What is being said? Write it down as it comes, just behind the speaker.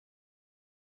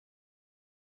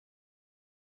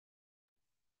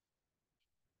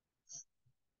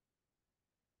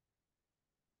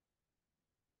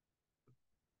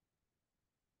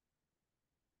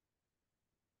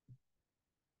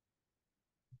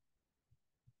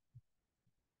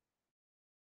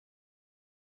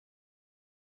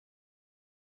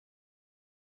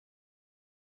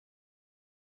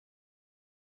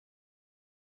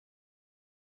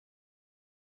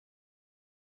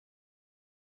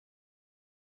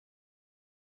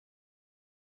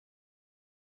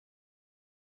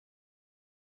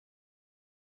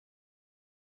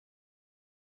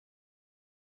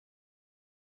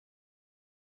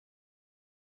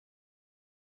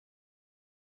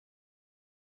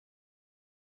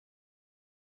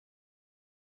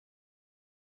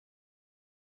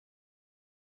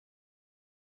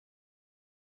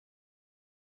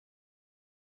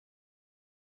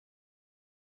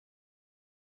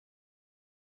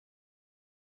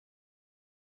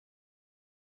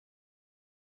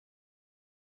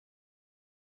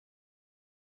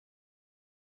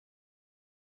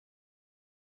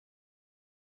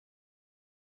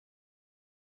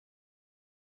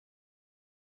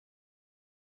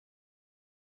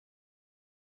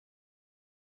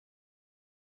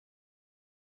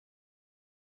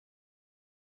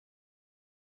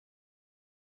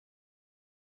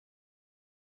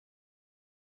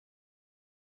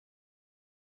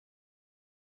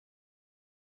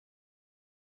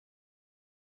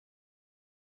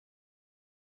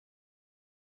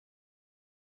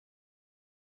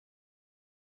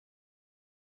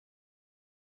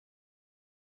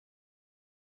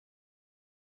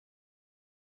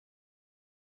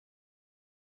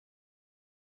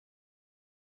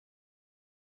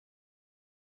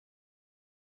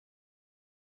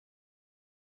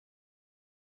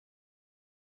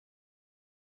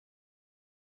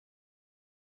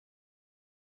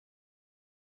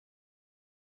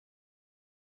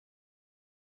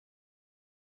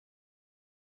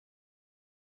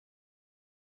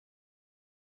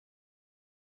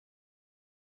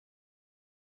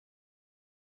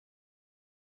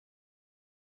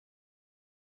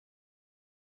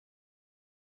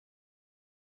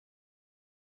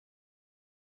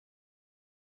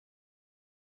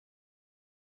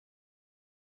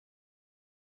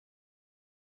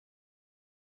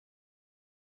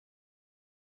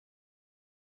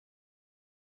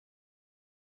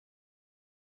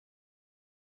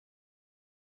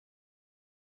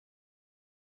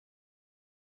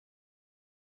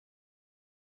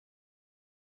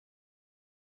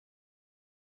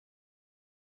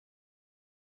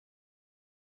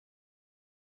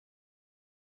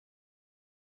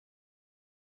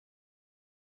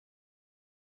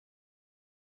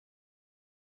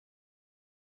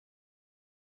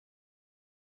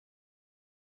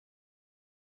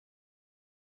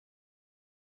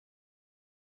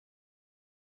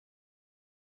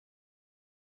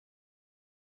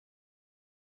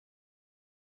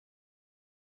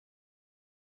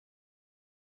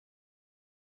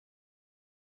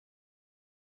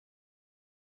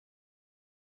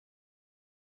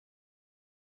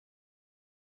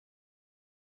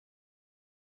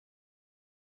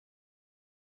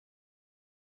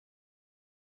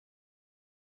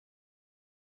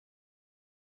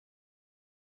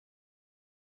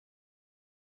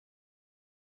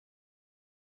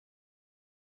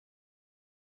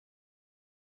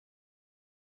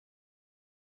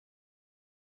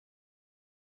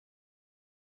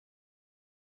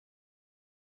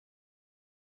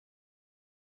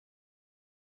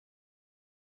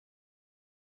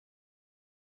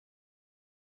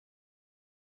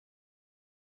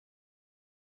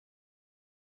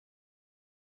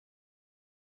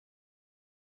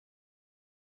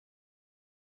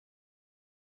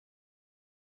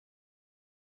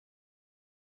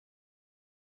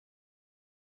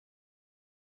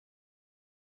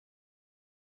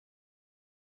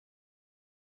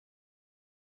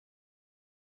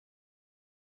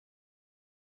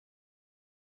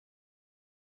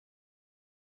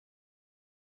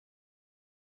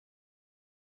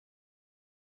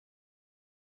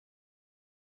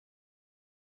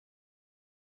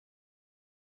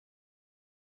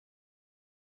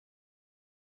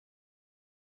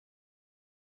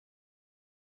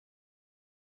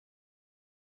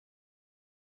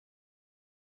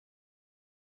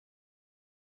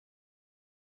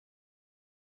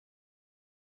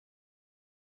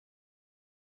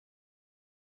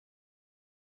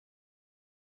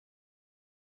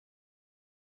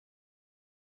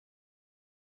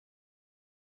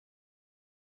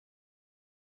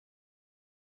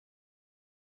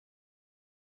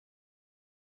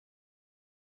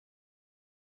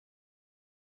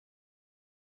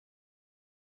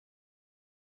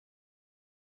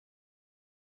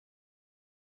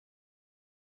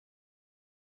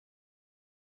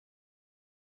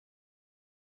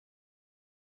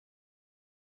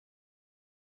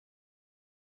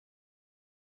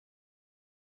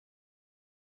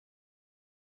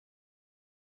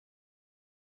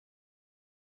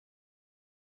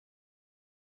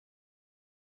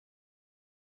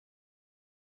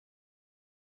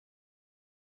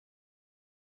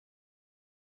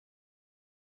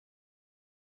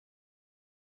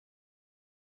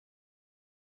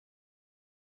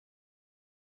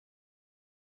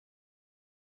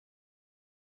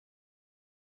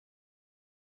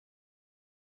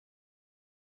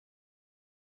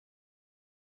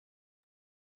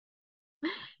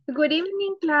Good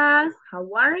evening, class. How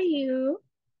are you?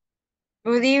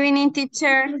 Good evening,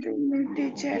 teacher. Good evening,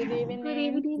 teacher. Good Good evening.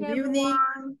 evening, Good evening.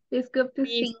 everyone. It's good to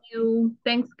see you.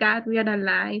 Thanks God we are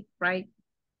alive, right?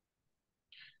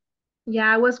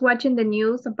 Yeah, I was watching the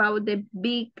news about the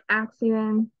big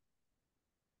accident,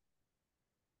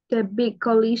 the big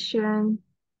collision.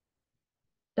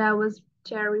 That was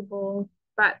terrible.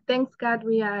 But thanks God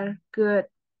we are good,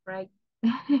 right?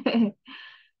 And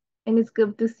it's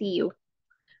good to see you.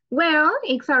 Well,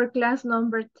 it's our class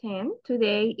number 10.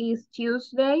 Today is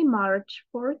Tuesday, March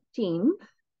 14th.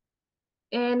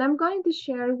 And I'm going to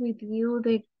share with you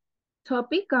the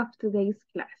topic of today's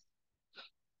class.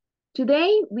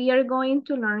 Today, we are going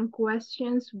to learn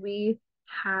questions with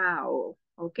how.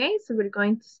 Okay, so we're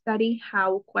going to study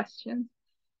how questions.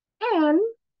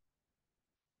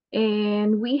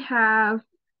 And we have,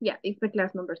 yeah, it's the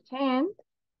class number 10.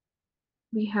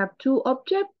 We have two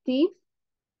objectives.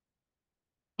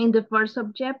 In the first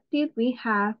objective, we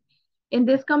have, in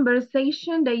this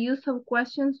conversation, the use of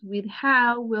questions with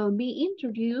how will be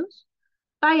introduced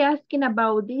by asking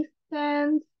about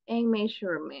distance and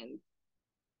measurement.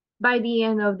 By the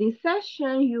end of this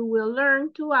session, you will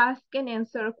learn to ask and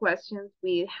answer questions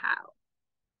with how.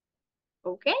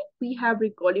 Okay, we have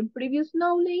recording previous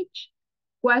knowledge,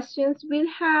 questions with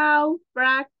how,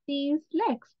 practice,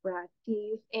 let's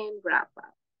practice, and wrap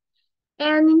up.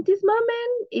 And in this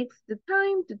moment, it's the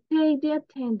time to take the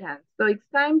attendance. So it's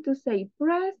time to say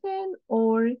present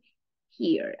or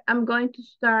here. I'm going to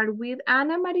start with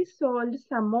Ana Marisol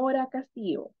Zamora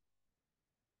Castillo.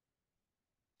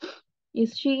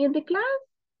 Is she in the class?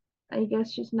 I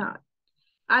guess she's not.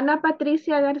 Ana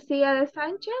Patricia Garcia de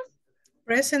Sánchez.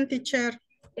 Present, teacher.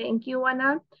 Thank you,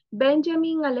 Ana.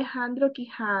 Benjamin Alejandro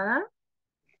Quijada.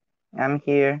 I'm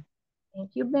here.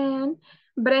 Thank you, Ben.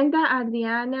 Brenda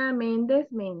Adriana Méndez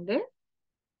Méndez.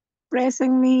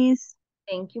 Present, Miss.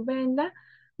 Thank you, Brenda.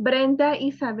 Brenda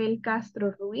Isabel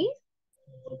Castro Ruiz.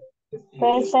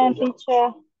 Present,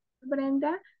 teacher.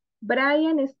 Brenda.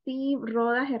 Brian Steve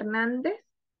Rodas Hernández.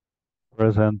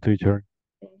 Present, teacher.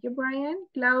 Thank you, Brian.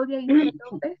 Claudia Isa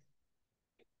López.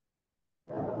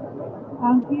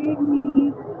 I'm here,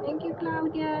 Miss. Thank you,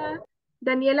 Claudia.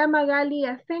 Daniela Magali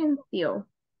Asensio.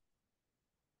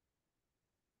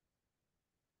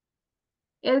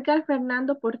 Edgar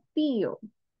Fernando Portillo.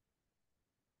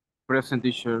 Present,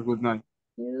 teacher. Good night.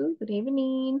 Good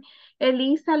evening.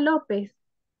 Elisa López.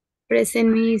 Present,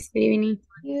 Miss. Good evening.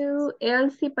 Thank you.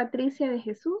 Elsie Patricia de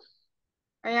Jesús.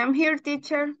 I am here,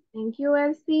 teacher. Thank you,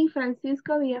 Elsie.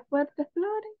 Francisco Villafuerte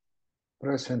Flores.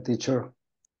 Present, teacher.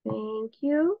 Thank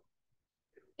you.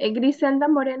 Griselda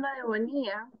Moreno de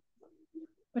Bonilla.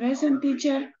 Present,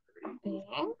 teacher.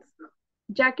 Thanks.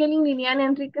 Jacqueline Liliana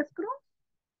Enríquez Cruz.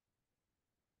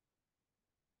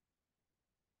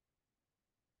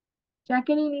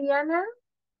 Jacqueline Liliana.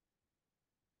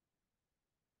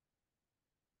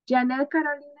 Janet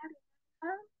Carolina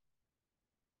Rivera.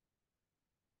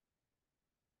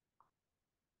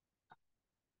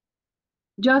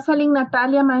 Jocelyn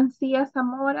Natalia Mancía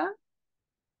Zamora.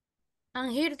 I'm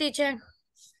here, teacher.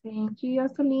 Thank you,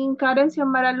 Jocelyn. Karen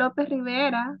Xiomara López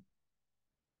Rivera.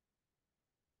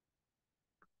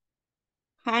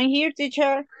 I'm here,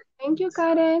 teacher. Thank you,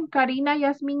 Karen. Karina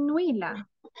Yasmin Nuila.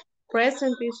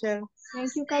 Present, teacher.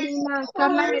 Thank you, Karina.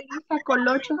 Carla Melissa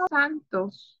Colocho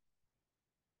Santos.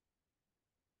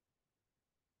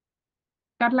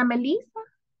 Carla Melissa.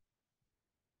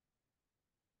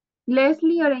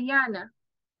 Leslie Orellana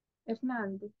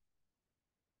Hernández.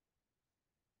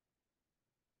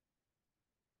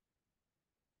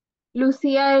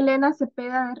 Lucía Elena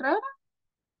Cepeda Herrera.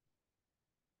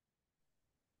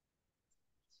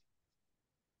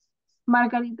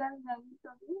 Margarita Vidalito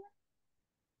Díaz.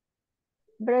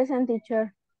 Present,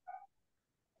 teacher.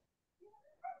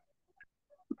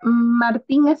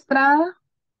 Martín Estrada.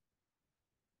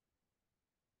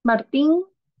 Martín.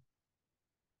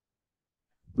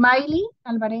 Miley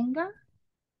Alvarenga.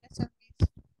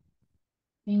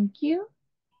 Thank you.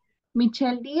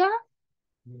 Michelle Díaz.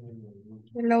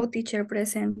 Hello, teacher.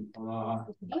 Present.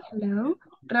 Hello.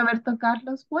 Roberto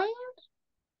Carlos Cuellar.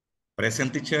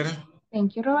 Present, teacher.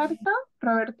 Thank you, Roberto.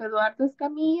 Roberto Eduardo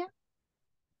Escamilla.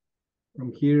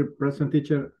 I'm here, present,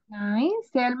 teacher.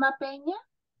 Nice. Selma Peña.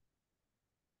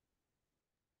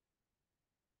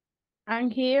 I'm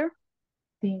here.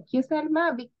 Thank you,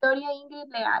 Selma. Victoria Ingrid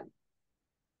Leal.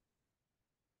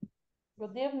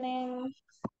 Good evening.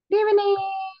 Good evening.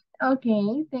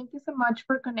 Okay, thank you so much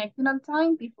for connecting on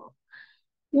time, people.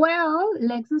 Well,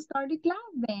 let's start the class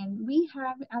then. We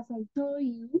have, as I told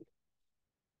you,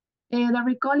 the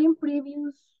recalling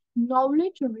previous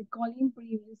knowledge or recalling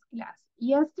previous class.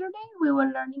 Yesterday, we were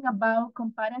learning about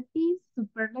comparatives,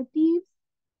 superlatives,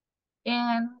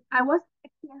 and I was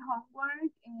checking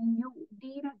homework, and you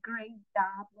did a great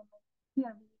job.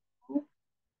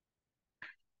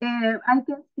 I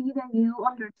can see that you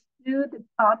understood the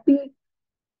topic.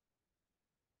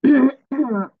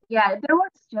 Yeah, there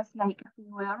was just like a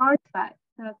few errors, but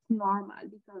that's normal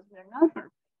because we're not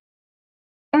perfect.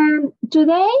 And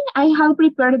today I have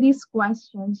prepared these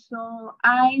questions. So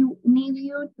I need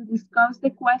you to discuss the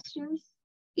questions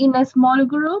in a small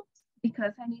groups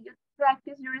because I need you to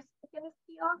practice your speaking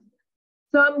skills.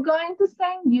 So I'm going to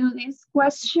send you these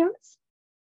questions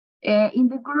in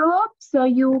the group so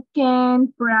you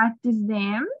can practice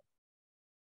them,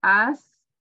 ask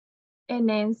and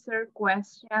answer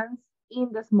questions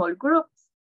in the small groups.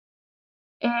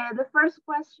 The first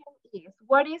question is,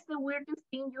 what is the weirdest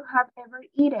thing you have ever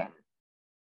eaten?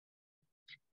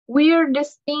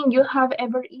 Weirdest thing you have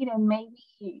ever eaten,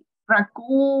 maybe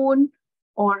raccoon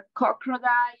or crocodile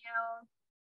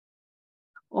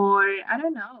or I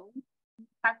don't know,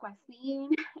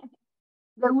 tacuacine.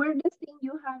 The weirdest thing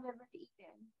you have ever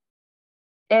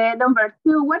eaten. Number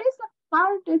two, what is the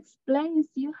farthest place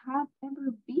you have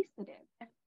ever visited? The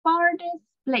farthest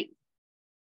place.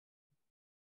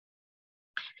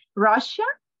 Russia,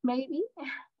 maybe,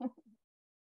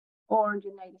 or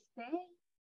United States,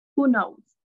 who knows?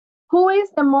 Who is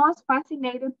the most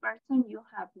fascinated person you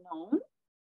have known?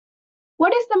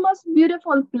 What is the most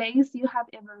beautiful place you have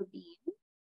ever been?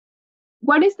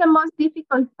 What is the most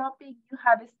difficult topic you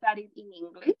have studied in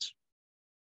English?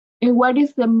 And what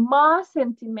is the most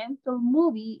sentimental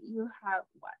movie you have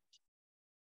watched?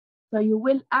 So you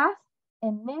will ask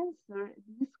and answer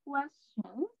these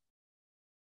questions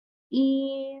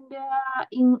in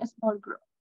a small group.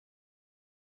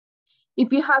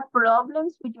 If you have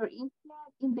problems with your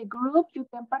internet in the group, you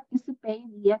can participate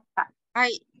via chat.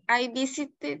 I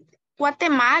visited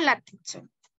Guatemala, teacher.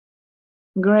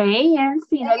 Great, and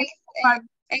see that is part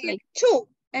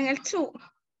En el two.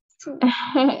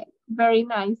 Very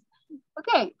nice.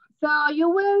 Okay, so you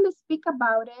will speak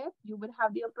about it. You will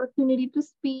have the opportunity to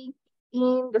speak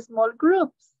in the small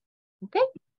groups. Okay,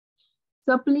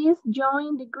 so please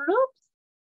join the groups.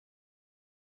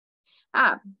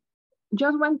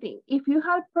 Just one thing. If you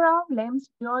have problems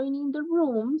joining the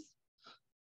rooms,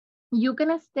 you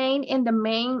can stay in the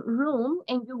main room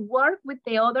and you work with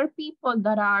the other people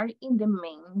that are in the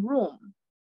main room.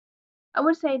 I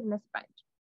will say it in Spanish.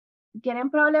 Tienen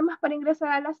problemas para ingresar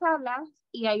a las salas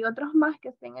y hay otros más que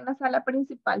estén en la sala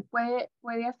principal, puede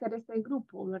hacer este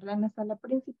grupo, ¿verdad? En la sala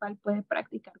principal puede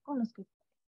practicar con los que...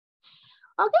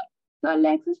 Okay, so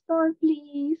let's start,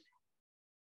 please.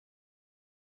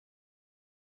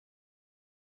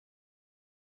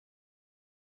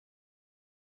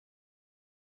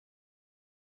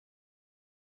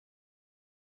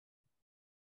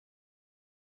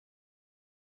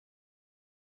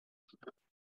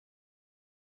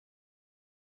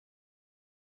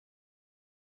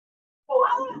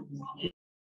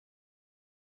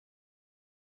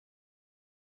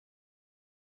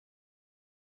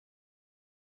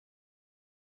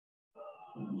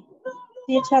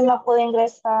 Teacher, no puede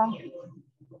ingresar.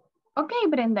 Okay,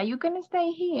 Brenda, you can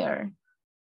stay here.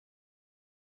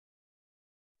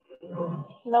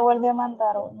 La vuelve a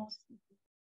mandar o no sé.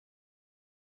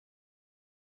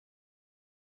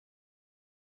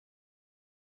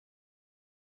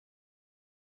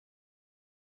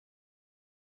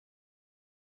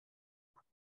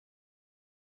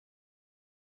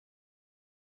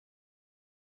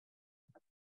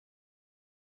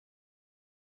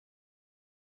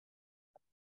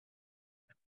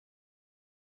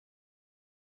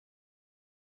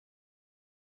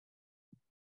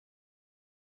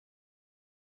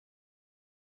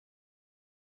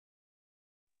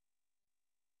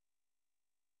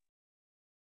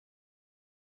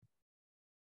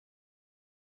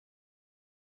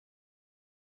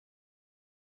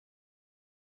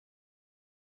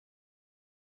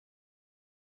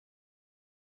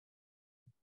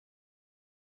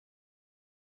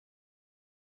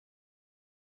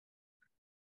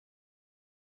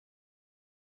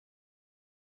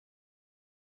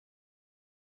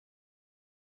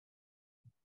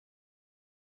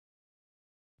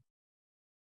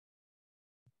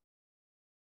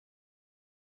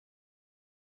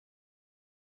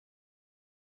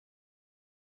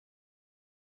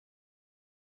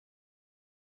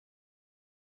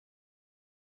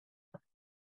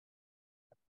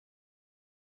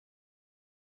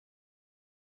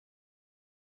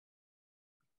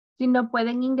 Si no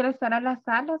pueden ingresar a las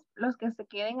salas, los que se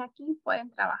queden aquí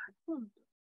pueden trabajar juntos.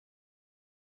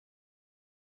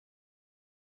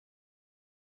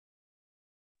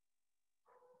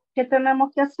 ¿Qué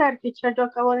tenemos que hacer, teacher? Yo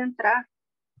acabo de entrar.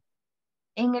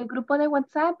 En el grupo de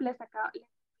WhatsApp les envío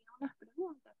unas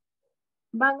preguntas.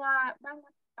 Van a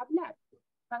hablar,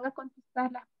 van a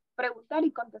contestar las preguntar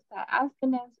y contestar. Ask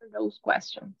and answer those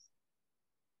questions.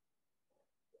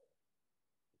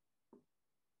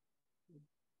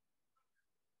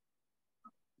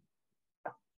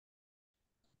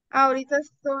 Ahorita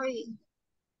estoy.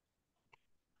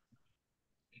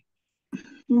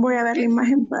 Voy a ver la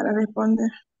imagen para responder.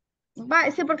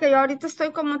 Va, sí, porque yo ahorita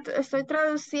estoy estoy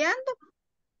traduciendo.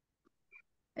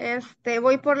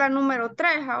 Voy por la número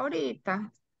 3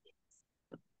 ahorita.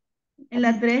 En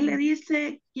la 3 le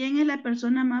dice, ¿quién es la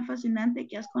persona más fascinante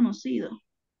que has conocido?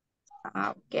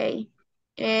 Ah, ok.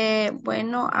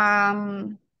 Bueno,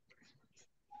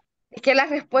 es que las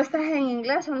respuestas en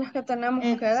inglés son las que tenemos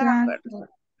que dar, Exacto. ¿verdad?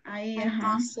 Ahí, ajá.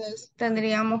 Entonces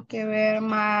tendríamos que ver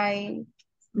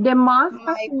The most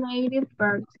fascinating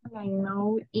person I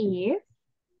know is.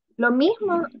 Lo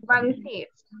mismo va a decir.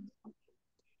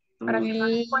 Para que no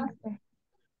les cueste.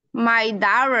 my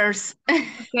daughters.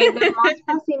 Okay, the most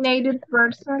fascinated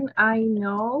person I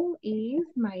know is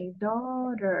my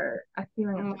daughter. Así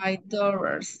van a hacer. My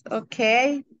daughters.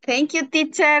 Okay. Thank you,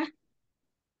 teacher.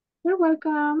 You're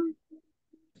welcome.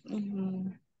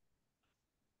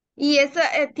 Y esa,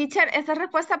 teacher, esa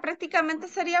respuesta prácticamente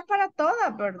sería para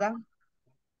todas, ¿verdad?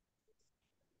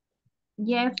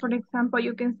 Yes, for example,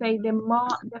 you can say the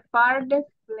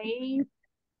farthest place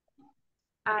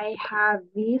I have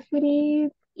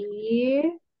visited is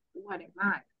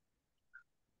Guatemala.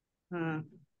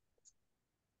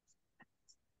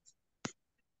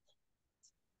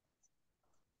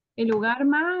 El lugar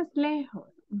más lejos.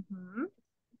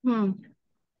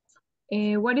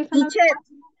 What is another one?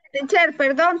 Teacher,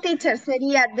 perdón, teacher,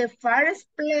 sería the farthest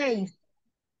place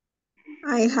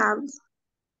I have.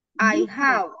 I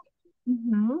have.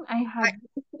 I have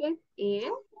visited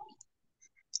in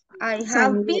I San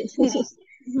have Luis. visited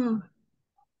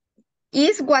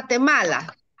is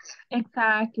Guatemala.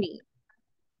 exactly.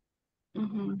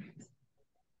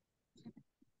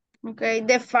 Okay,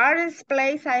 the farthest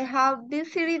place I have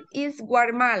visited is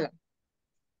Guatemala.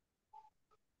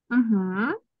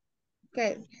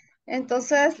 Okay,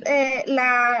 entonces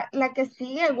la que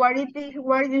sigue, what is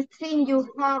the thing you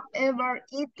have ever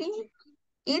eaten?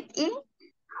 Eaten?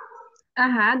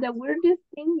 The weirdest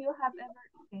thing you have ever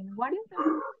eaten. What is the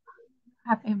weirdest thing you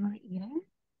have ever eaten?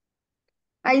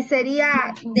 Ahí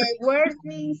sería the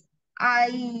weirdest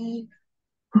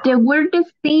The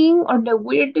weirdest thing or the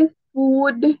weirdest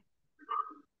food.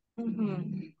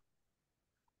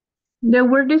 The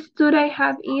weirdest food I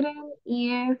have eaten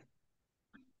is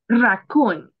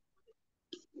raccoon.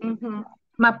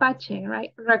 Mapache,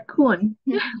 right? Raccoon.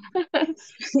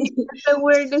 That's the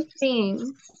weirdest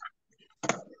thing.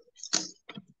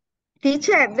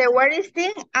 Teacher, the weirdest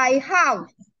thing I have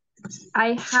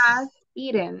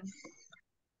Eaten.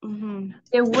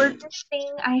 The weirdest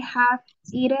thing I have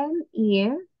eaten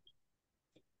is.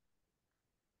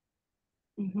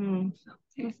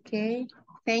 Okay,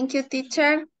 thank you,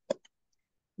 teacher.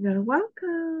 You're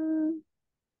welcome.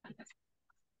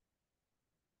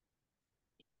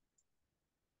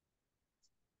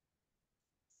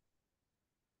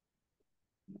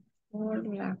 Por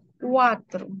la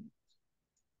 4.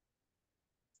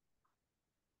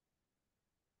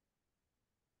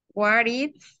 What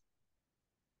is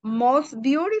most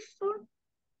beautiful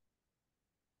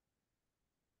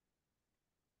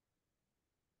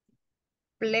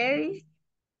place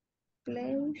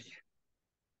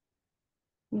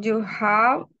you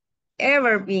have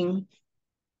ever been?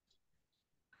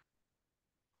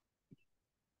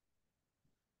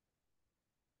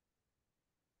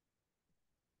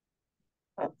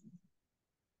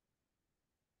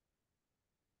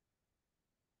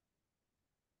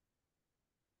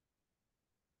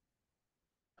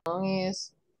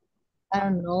 Is, I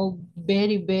don't know,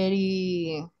 very,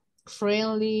 very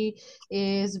friendly,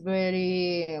 is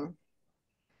very,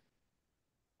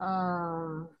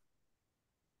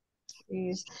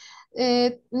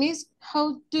 Miss,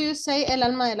 how do you say el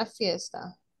alma de la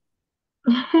fiesta?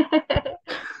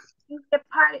 It's a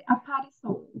party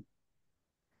song.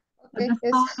 Okay, The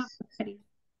soul of the party.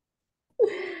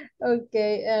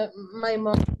 Okay, my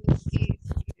mom is,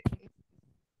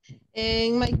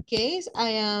 in my case,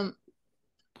 I am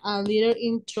a little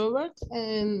introvert,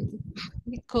 and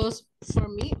because for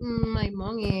me, my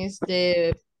mom is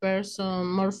the person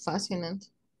more fascinating.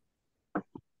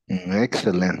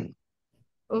 Excellent.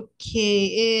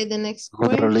 Okay, the next Good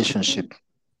question. relationship.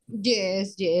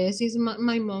 Yes, is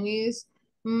my mom is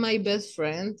my best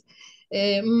friend.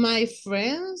 My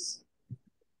friends,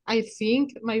 I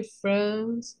think my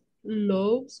friends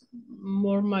loves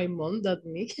more my mom than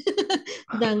me.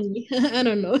 Than me. I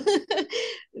don't know.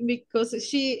 Because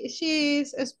she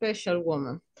is a special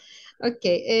woman.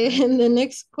 Okay, and the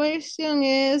next question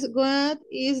is, what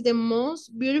is the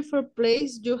most beautiful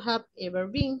place you have ever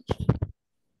been?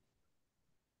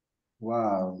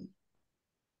 Wow.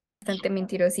 Bastante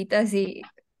mentirosita, sí.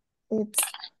 Ups.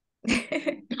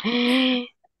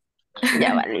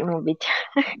 Ya valimos, bicha.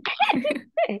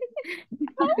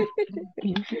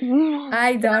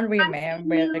 I don't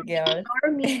remember, girl.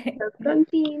 Let's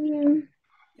continue.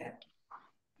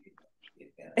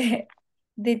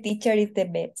 The teacher is the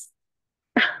best.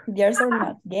 Yes or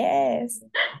not? Yes.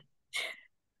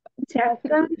 Just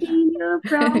continue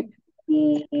from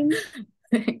him.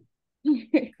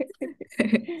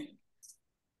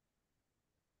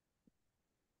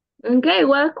 Okay,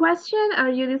 what question are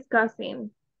you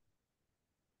discussing?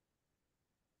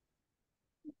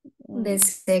 The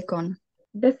second.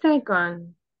 The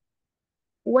second.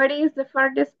 What is the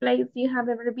farthest place you have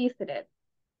ever visited?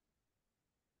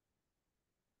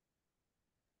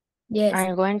 Yes.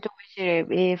 I'm going to visit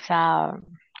if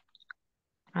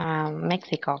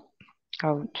Mexico.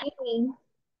 Coach. Okay.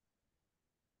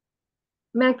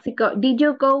 Mexico. Did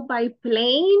you go by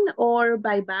plane or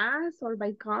by bus or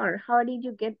by car? How did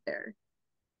you get there?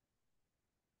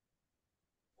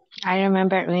 I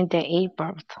remember in the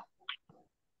airport.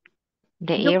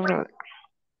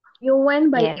 You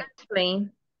went by Yes.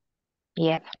 airplane.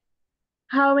 Yes.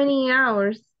 How many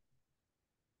hours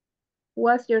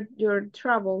was your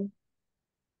travel?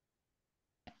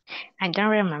 I don't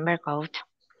remember, coach,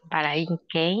 but in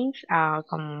case how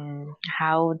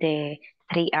the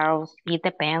 3 hours, it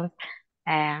depends,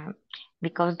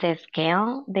 because the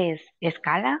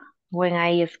escala,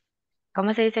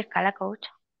 ¿cómo se dice escala, coach?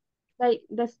 Like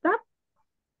the stop?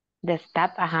 The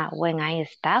stop, when I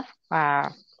stop,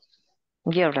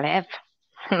 you're left.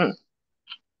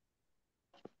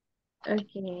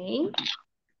 Okay.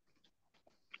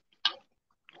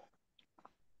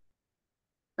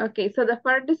 Okay, so the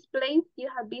farthest place you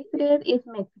have visited is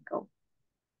Mexico.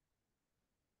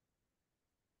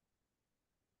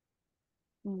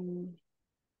 In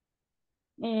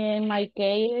my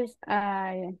case,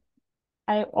 I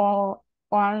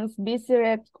once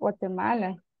visited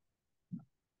Guatemala.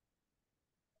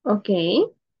 Okay.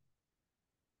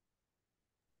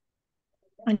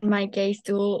 In my case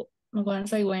too,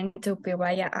 once I went to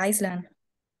Piraya Island.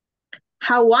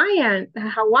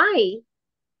 Hawaii.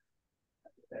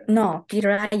 No,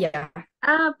 Piraya.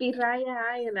 Piraya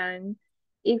Island.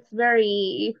 It's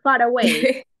very far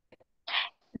away.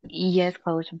 Yes,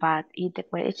 coach, but it's the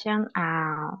question,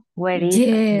 where is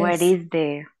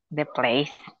the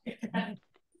place?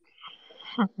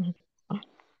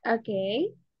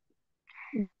 Okay.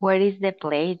 Where is the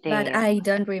place? But I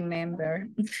don't remember.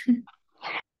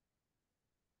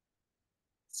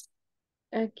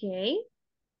 Okay.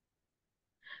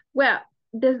 Well,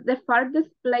 the farthest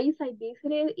place I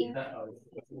visited is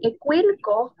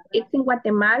Equilco. It's in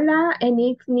Guatemala and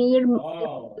it's near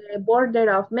the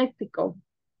border of Mexico.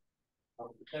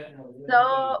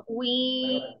 So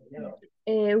we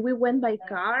went by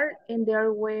car and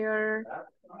there were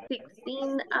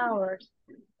 16 hours.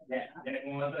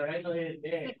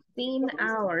 16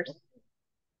 hours.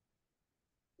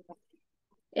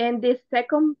 And the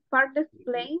second farthest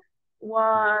place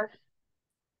was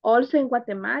also in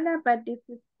Guatemala, but this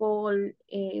is called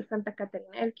Santa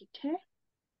Catarina El Quiché,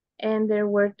 and there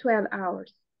were 12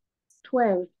 hours.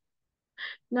 12.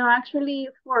 No, actually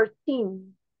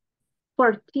 14.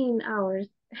 14 hours.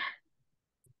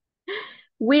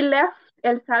 We left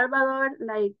El Salvador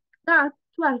like, not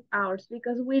 12 hours,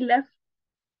 because we left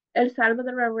El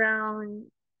Salvador around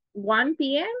 1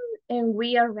 p.m. and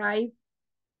we arrived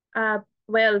at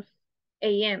 12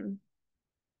 a.m.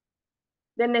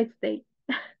 the next day.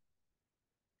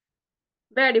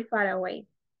 Very far away.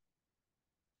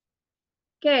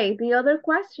 Okay, the other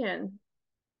question.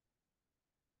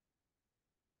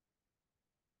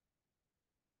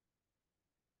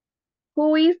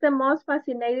 Who is the most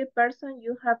fascinated person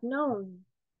you have known?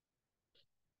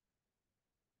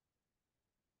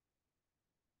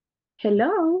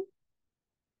 Hello?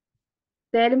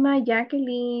 Selma,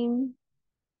 Jacqueline.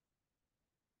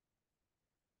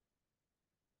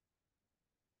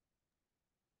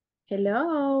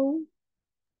 Hello.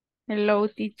 Hello,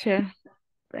 teacher.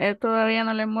 Todavía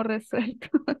no lo hemos resuelto.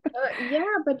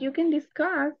 Yeah, but you can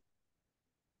discuss.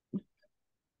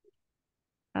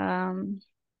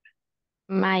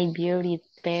 My beauty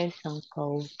person,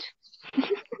 coach.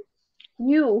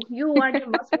 You are the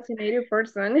most fascinated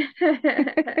person.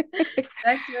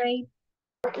 That's right.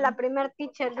 La primer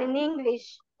teacher in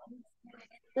English.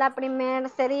 La primera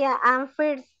sería I'm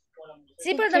first.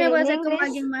 Sí, pero Teacher también puede in ser como English.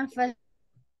 alguien más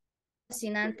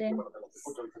fascinante.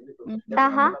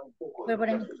 Ajá. Pero por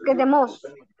ejemplo, Que the most.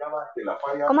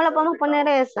 ¿Cómo la podemos poner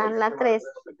esa? La 3.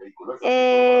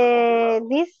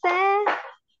 Dice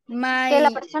que la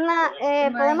my, persona,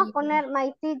 podemos poner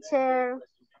my teacher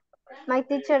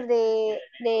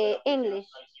de English.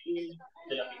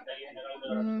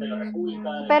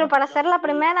 Pero para hacer la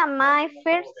primera, my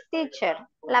first teacher.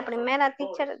 La primera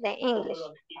teacher de English.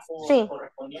 Sí.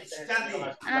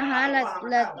 ajá,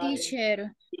 la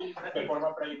teacher.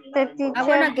 The teacher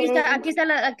Bueno, aquí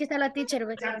de... está la teacher,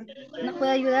 ¿ves? ¿Nos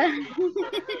puede ayudar?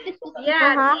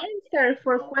 Yeah, the answer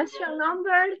for question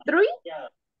number 3.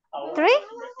 3?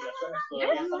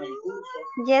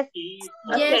 Yes.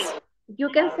 Okay, Yes. you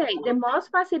can say the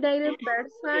most fascinating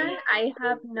person I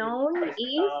have known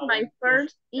is my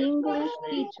first English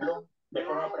teacher.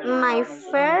 My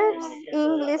first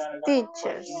English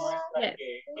teachers. Yes.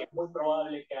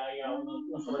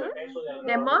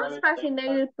 The most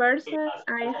fascinating person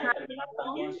I have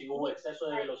known is my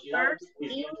first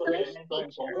English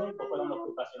teacher.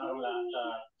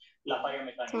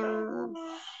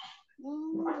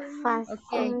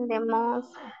 The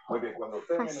most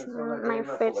my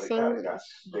first English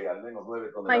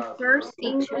My first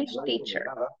English teacher.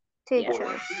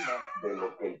 teachers.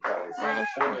 My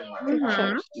first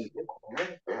teachers.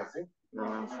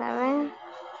 Vamos a ver.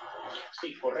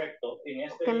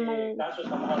 The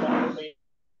most.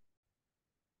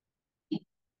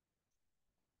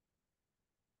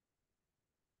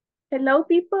 Hello,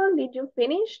 people. Did you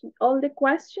finish all the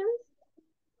questions?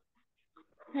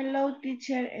 Hello,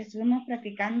 teacher. Estuvimos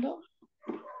practicando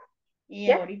y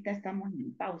Yeah. ahorita estamos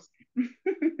en pausa.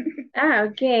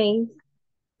 Okay.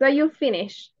 So you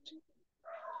finished.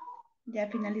 Ya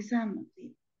finalizamos,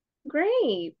 sí.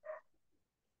 Great.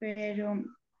 Pero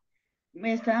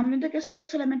me estaban viendo que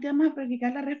solamente vamos a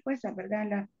practicar la respuesta, ¿verdad?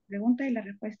 La pregunta y la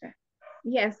respuesta.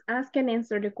 Yes, ask and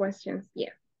answer the questions.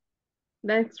 Yeah,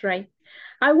 that's right.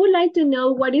 I would like to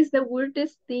know what is the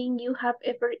weirdest thing you have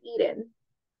ever eaten?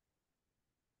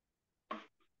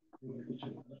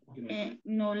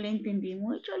 No le entendí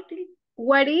mucho al tío.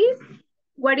 What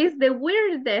is the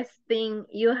weirdest thing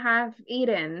you have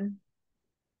eaten?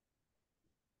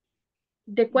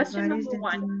 The question number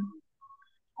 1.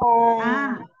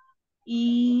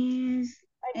 Es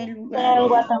el En lugar.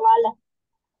 Guatemala.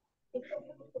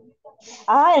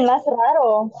 El más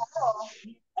raro.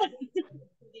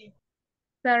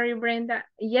 Sorry, Brenda.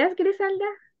 Yes, Griselda?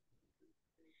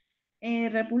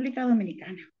 República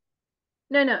Dominicana.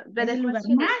 No, but Es the el lugar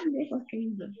question más is, lejos que he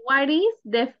ido. what is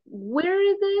the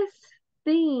weirdest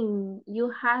thing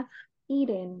you have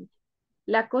eaten?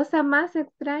 La cosa más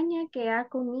extraña que ha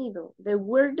comido. The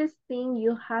weirdest thing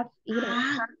you have eaten.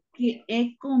 Que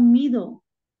he comido.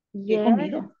 Yes. He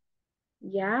comido.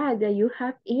 Yeah, that you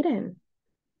have eaten.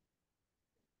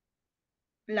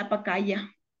 La pacaya.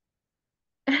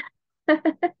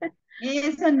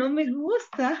 Esa no me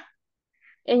gusta.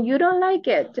 And you don't like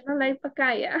it. You don't like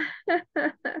pacaya.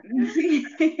 Sí.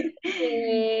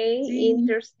 Okay, Sí.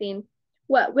 interesting.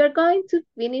 Well, we're going to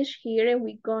finish here and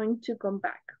we're going to come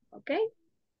back, okay?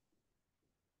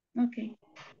 Okay.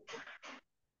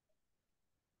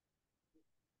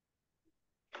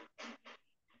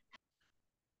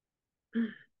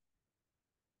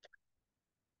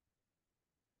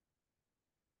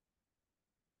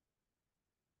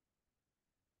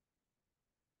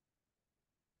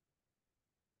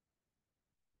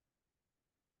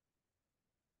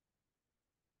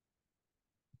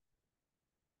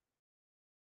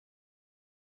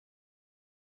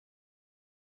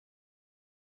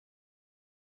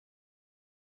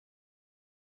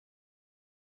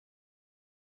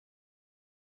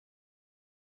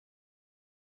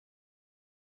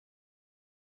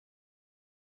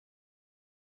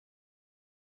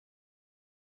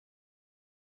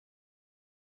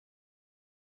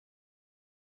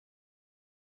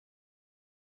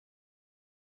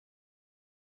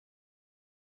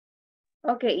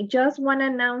 Okay, just one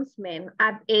announcement.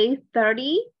 At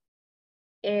 8:30,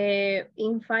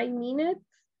 in 5 minutes,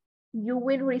 you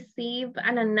will receive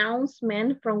an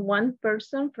announcement from one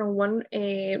person, from one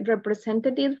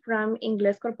representative from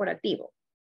Inglés Corporativo.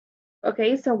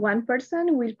 Okay, so one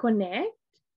person will connect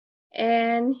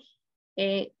and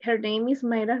her name is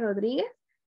Mayra Rodriguez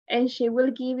and she will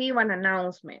give you an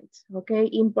announcement, okay,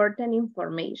 important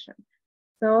information.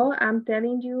 So I'm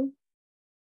telling you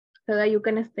so that you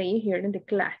can stay here in the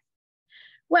class.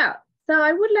 Well, so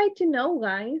I would like to know,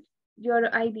 guys,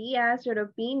 your ideas, your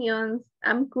opinions.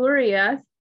 I'm curious.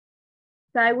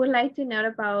 So I would like to know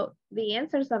about the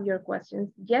answers of your questions.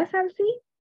 Yes, Elsie?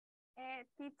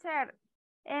 Teacher,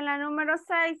 en la número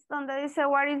 6, donde dice,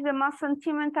 what is the most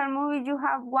sentimental movie you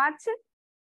have watched?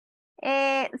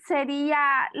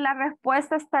 Sería, la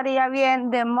respuesta estaría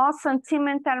bien, the most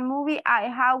sentimental movie I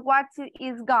have watched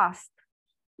is Ghost.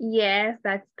 Yes,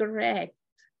 that's correct.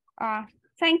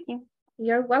 Thank you.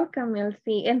 You're welcome,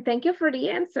 Elsie. And thank you for the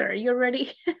answer. You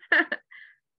already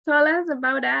told us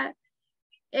about that.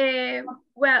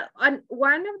 Well,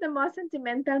 one of the most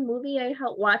sentimental movie I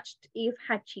have watched is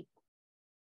Hachiko.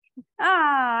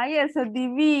 Yes,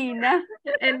 divina.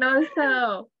 And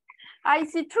also, I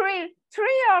see three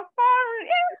or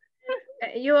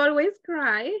four. You always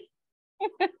cry.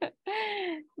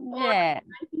 Yeah.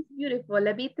 Life is beautiful.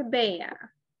 La vida es bella.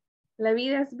 La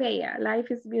vida es bella. Life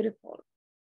is beautiful.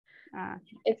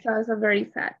 It's also very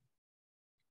sad.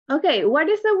 Okay, what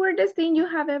is the weirdest thing you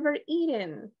have ever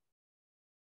eaten?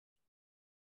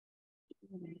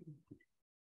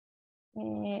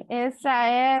 Esa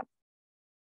es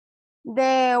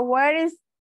the weirdest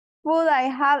food I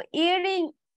have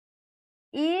eaten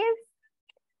is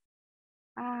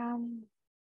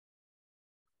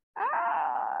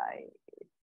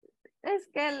es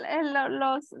que el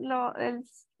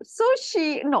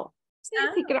sushi, no,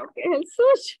 sí, creo que es el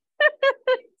sushi.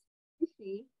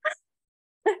 Sí.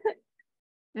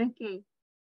 Okay.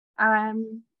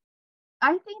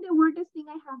 I think the weirdest thing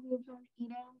I have ever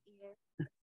eaten is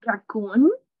raccoon.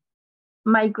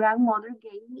 My grandmother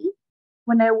gave me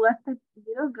when I was a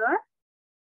little girl.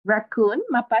 Raccoon,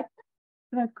 mapache,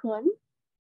 raccoon.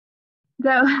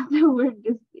 That was the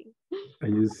weirdest thing. Are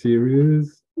you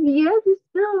serious? Yes, it's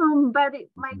true, but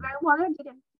my grandmother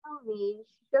didn't tell me.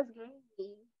 She just gave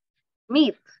me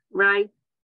meat, right?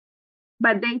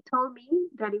 But they told me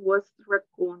that it was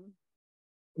raccoon.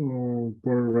 Oh,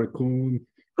 poor raccoon.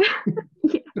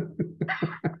 It's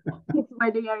why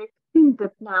they are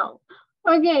extinct now.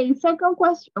 Okay, second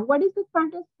question. What is the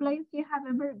farthest place you have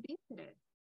ever visited?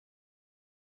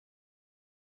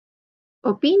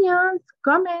 Opinions,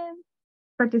 comments,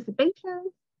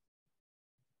 participations.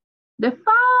 The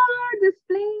farthest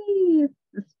place,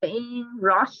 Spain,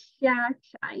 Russia,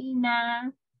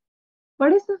 China.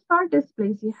 What is the farthest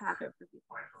place you have ever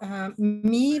visited?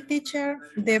 Me, teacher,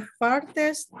 the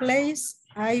farthest place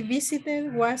I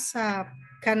visited was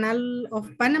Canal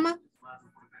of Panama.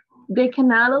 The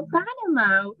Canal of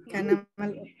Panama. Okay. Canal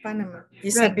of Panama.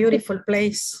 It's a beautiful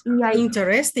place. Yeah,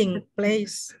 interesting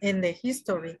place in the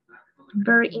history.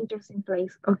 Very interesting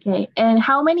place. Okay. And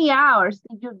how many hours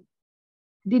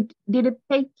did it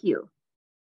take you?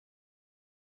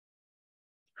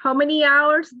 How many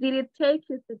hours did it take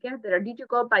you to get there? Did you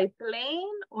go by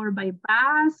plane or by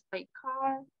bus, by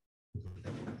car?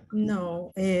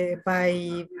 No,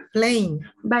 by plane.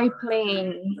 By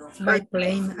plane. By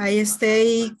plane. I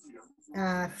stayed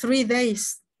 3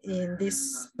 days in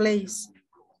this place.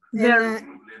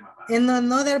 En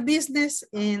another business,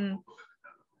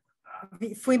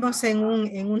 fuimos en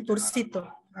un tourcito.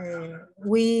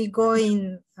 We go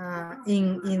in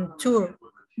tour.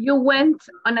 You went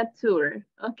on a tour.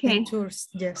 Okay. In tours,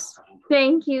 yes.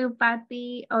 Thank you,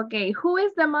 Patty. Okay. Who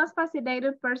is the most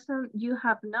fascinated person you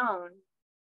have known?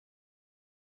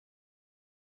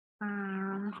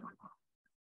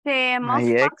 The most My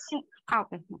ex.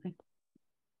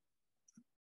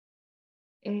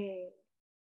 okay.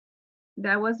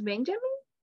 That was Benjamin?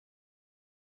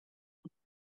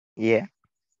 Yeah.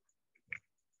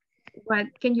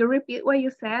 What? Can you repeat what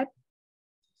you said?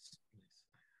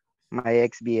 My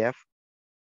ex-BF.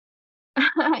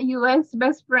 US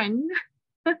best friend.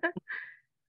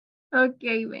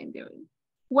 Okay, Benjamin.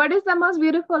 What is the most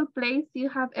beautiful place you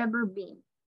have ever been?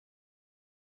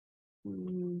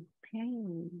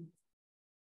 Okay.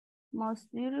 Most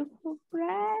beautiful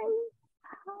place.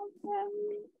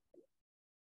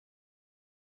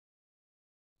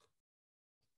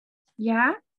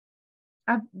 Yeah,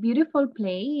 a beautiful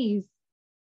place.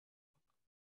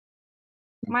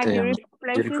 My beautiful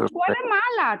place is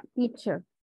Guatemala, teacher.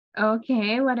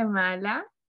 Okay, Guatemala.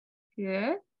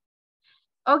 Good.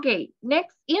 Okay,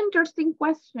 next interesting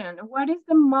question. What is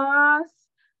the most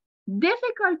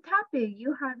difficult topic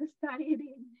you have studied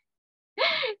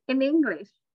in English?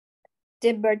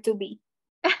 The verb to be.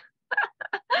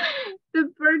 The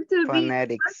verb to be.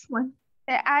 Phonetics. One.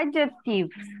 The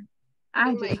adjectives.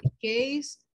 In my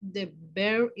case, the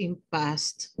verb in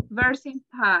past. Verbs in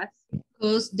past.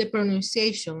 Because the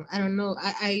pronunciation, I don't know,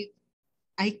 I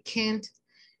can't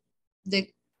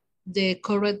the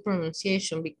correct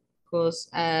pronunciation because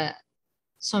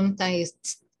sometimes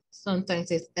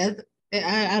it's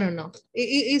I don't know.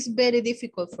 It's very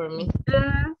difficult for me.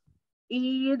 The,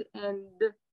 it, and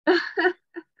the.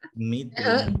 Me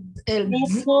too.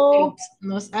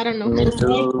 No, I don't know.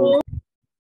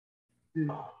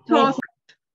 Talk.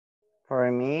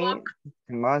 For me,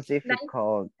 the most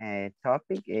difficult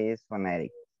topic is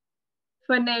phonetic.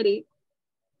 Phonetic.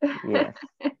 Yes.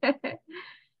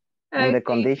 And the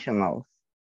conditionals.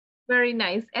 Very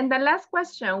nice. And the last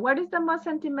question, what is the most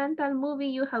sentimental movie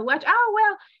you have watched? Oh,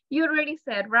 well, you already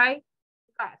said, right?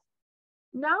 Yes.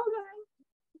 Now, guys,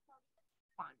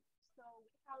 so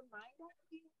we have Mayra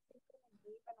here. She's gonna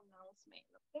give an announcement.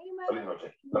 Okay, Mayra?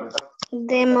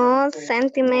 The most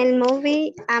sentimental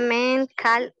movie, a man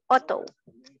called Otto.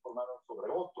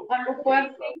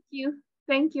 Thank you.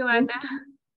 Thank you, Anna.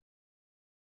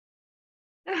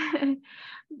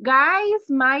 Guys,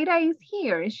 Mayra is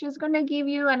here. She's going to give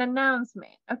you an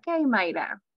announcement. Okay,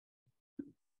 Mayra.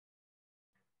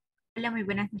 Hola, muy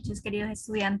buenas noches, queridos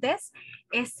estudiantes.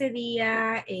 Este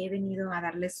día he venido a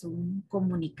darles un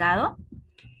comunicado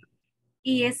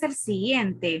y es el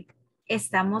siguiente.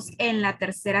 Estamos en la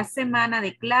tercera semana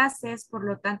de clases, por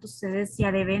lo tanto, ustedes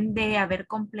ya deben de haber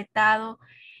completado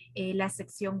la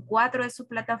sección 4 de su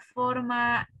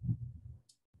plataforma,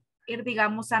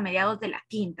 digamos a mediados de la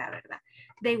quinta, ¿verdad?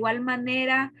 De igual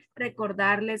manera,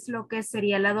 recordarles lo que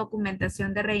sería la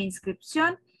documentación de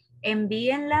reinscripción.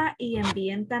 Envíenla y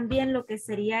envíen también lo que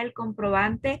sería el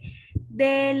comprobante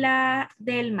del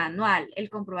manual, el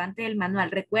comprobante del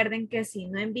manual. Recuerden que si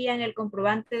no envían el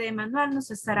comprobante de manual, no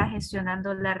se estará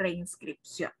gestionando la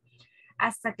reinscripción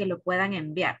hasta que lo puedan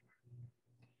enviar.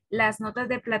 Las notas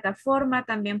de plataforma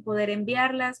también poder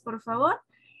enviarlas, por favor,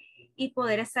 y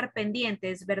poder estar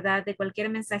pendientes, ¿verdad? De cualquier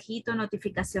mensajito,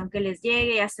 notificación que les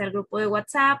llegue, hacia el grupo de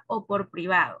WhatsApp o por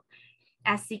privado.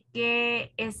 Así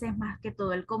que ese es más que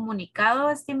todo el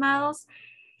comunicado, estimados.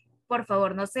 Por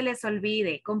favor, no se les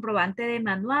olvide, comprobante de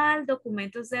manual,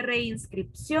 documentos de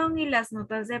reinscripción y las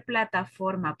notas de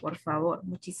plataforma, por favor.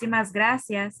 Muchísimas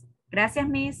gracias. Gracias,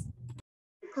 Miss.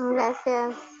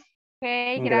 Gracias.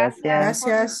 Okay, Gracias.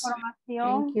 gracias por la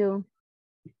información. Thank you.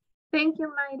 Thank you,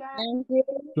 Mayra.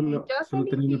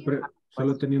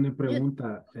 Solo tenía una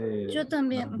pregunta. Yo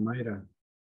también. Para Mayra.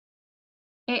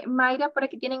 Mayra, por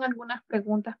aquí tienen algunas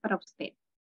preguntas para usted.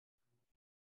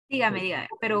 Dígame,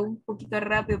 pero un poquito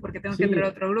rápido porque tengo que entrar a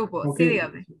otro grupo. Okay. Sí,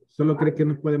 dígame. Solo cree que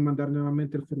nos pueden mandar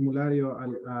nuevamente el formulario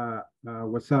a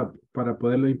WhatsApp para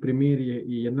poderlo imprimir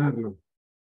y llenarlo.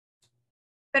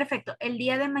 Perfecto. El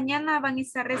día de mañana van a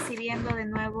estar recibiendo de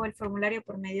nuevo el formulario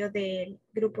por medio del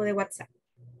grupo de WhatsApp.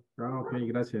 Ah, ok,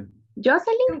 gracias.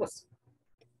 Jocelyn.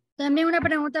 También una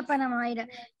pregunta para Mayra.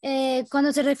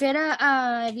 Cuando se refiere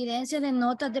a evidencia de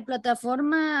notas de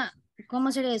plataforma,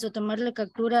 ¿cómo sería eso? ¿Tomarle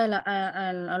captura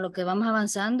a lo que vamos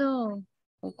avanzando?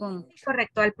 ¿O cómo?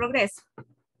 Correcto, al progreso.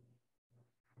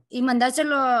 ¿Y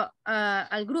mandárselo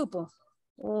al grupo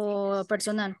o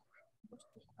personal?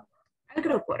 Al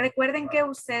grupo. Recuerden que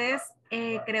ustedes,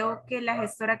 creo que la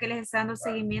gestora que les está dando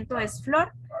seguimiento es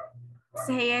Flor.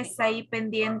 Si ella está ahí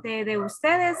pendiente de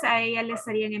ustedes, a ella le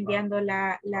estarían enviando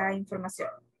la información.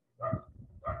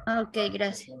 Ok,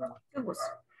 gracias. Con gusto.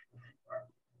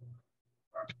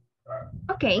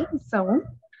 Okay, so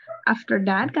after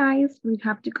that, guys, we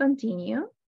have to continue.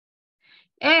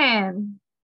 And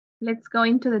let's go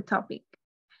into the topic.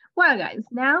 Well, guys,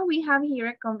 now we have here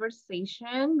a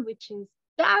conversation, which is,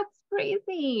 that's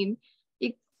crazy.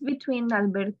 It's between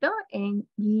Alberto and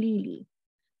Lily.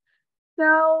 So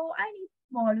I need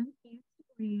volunteers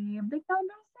to read the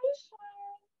conversation.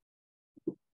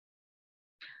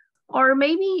 Or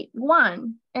maybe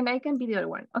one, and I can be the other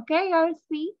one. Okay, I'll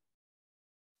see.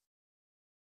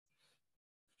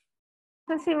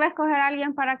 No sé si va a escoger a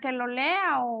alguien para que lo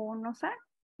lea o no sé.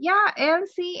 Yeah,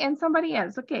 Elsie and somebody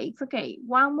else. Okay, it's okay.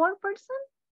 One more person?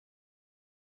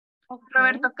 Okay.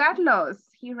 Roberto Carlos,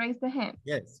 he raised the hand.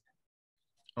 Yes.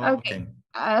 Okay.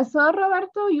 So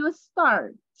Roberto, you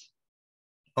start.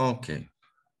 Okay.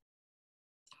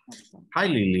 Hi,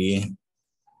 Lily.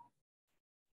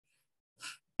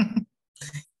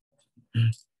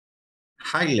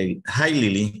 Hi,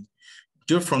 Lily.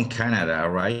 You're from Canada,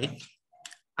 right?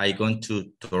 I going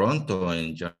to Toronto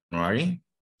in January.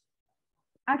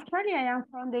 Actually, I am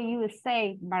from the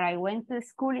USA, but I went to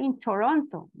school in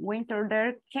Toronto. Winter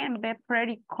there can be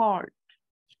pretty cold.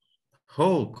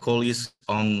 How cold is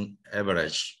on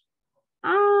average?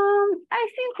 I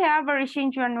think the average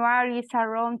in January is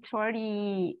around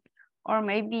 20 or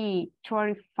maybe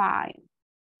 25.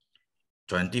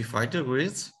 25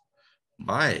 degrees?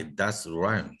 Bye, that's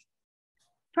right.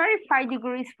 25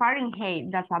 degrees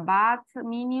Fahrenheit, that's about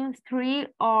 -3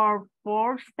 or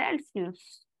 4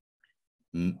 Celsius.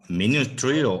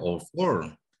 -3 or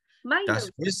 4. Minus.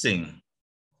 That's freezing.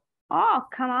 Oh,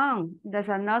 come on. That's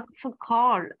not so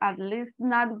cold. At least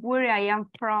not where I am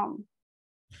from.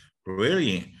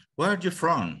 Really? Where are you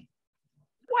from?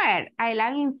 Well, I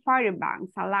live in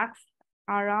Fairbanks, Alaska,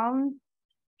 around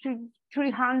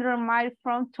 300 miles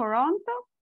from Toronto.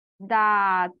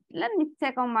 Let me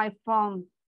check on my phone.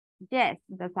 Yes,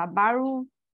 that's about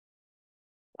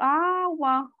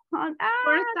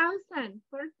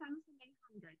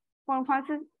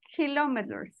 4,800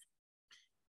 kilometers.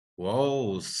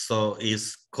 Wow, so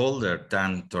it's colder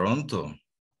than Toronto.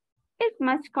 It's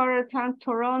much colder than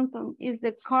Toronto. It's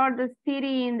the coldest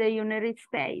city in the United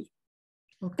States.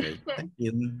 Okay, thank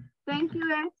you. Thank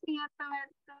you, Essie.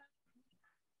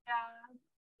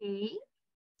 Okay.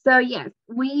 So yes,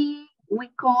 we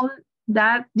call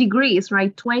that degrees,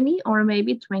 right? 20 or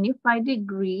maybe 25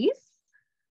 degrees.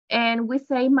 And we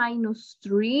say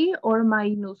 -3 or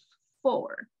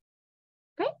 -4.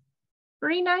 Okay,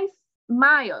 very nice.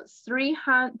 Miles,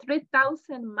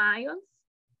 3,000 miles,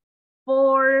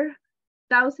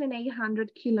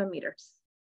 4,800 kilometers.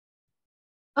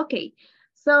 Okay,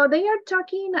 so they are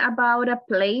talking about a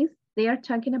place. They are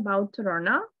talking about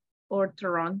Toronto or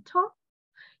Toronto.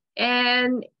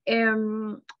 And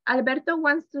Alberto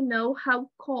wants to know how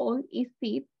cold is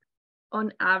it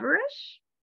on average.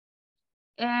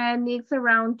 And it's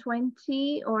around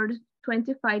 20 or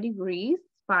 25 degrees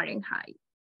Fahrenheit,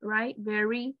 right?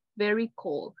 Very, very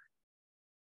cold.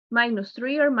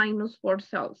 -3 or -4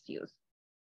 Celsius.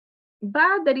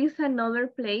 But there is another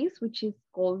place which is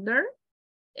colder.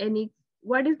 And it's,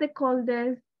 what is the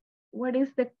coldest? What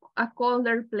is a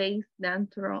colder place than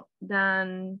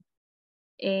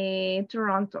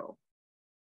Toronto?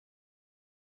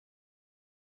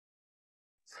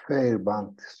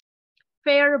 Fairbanks.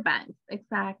 Fairbanks,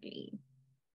 exactly.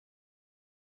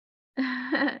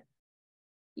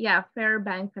 Yeah,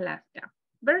 Fairbanks, Alaska.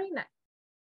 Very nice.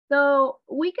 So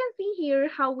we can see here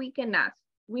how we can ask.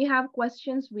 We have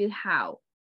questions with how.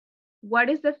 What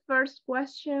is the first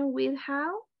question with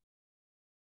how?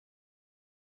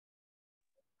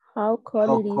 How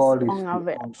cold it is on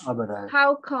average?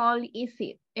 How cold is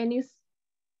it? And it's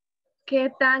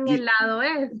 ¿qué tan helado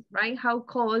es? Right? How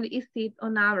cold is it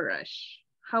on average?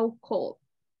 How cold?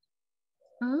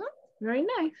 Very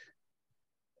nice.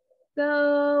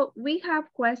 So we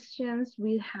have questions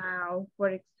with how. For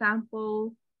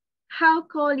example, how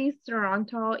cold is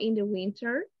Toronto in the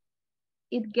winter?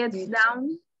 It gets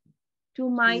down to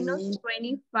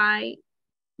 -25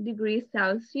 degrees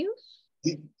Celsius.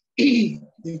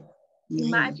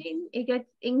 Imagine it gets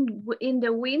in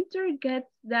the winter, it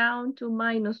gets down to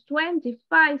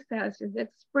 -25 Celsius.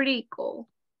 That's pretty cold.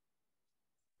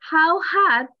 How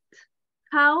hot,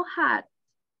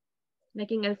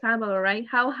 like in El Salvador, right?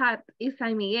 How hot is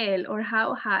San Miguel or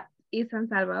how hot is San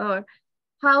Salvador?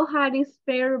 How hot is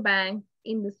Fairbanks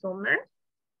in the summer?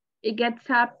 It gets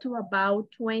up to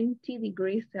about 20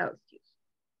 degrees Celsius.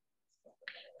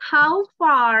 How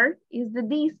far is the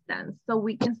distance? So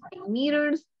we can say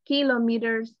meters,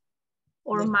 kilometers,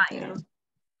 or miles.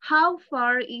 How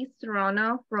far is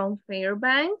Toronto from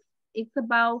Fairbanks? It's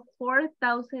about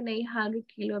 4,800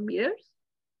 kilometers.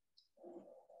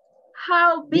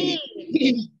 How big?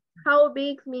 How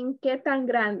big means qué tan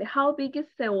grande? How big is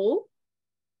Seoul?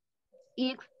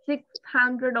 It's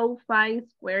 605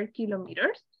 square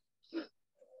kilometers.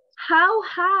 How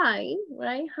high,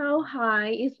 right? How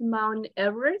high is Mount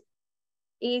Everest?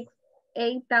 It's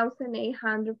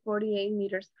 8,848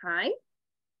 meters high.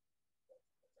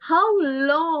 How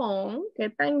long, qué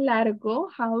tan largo,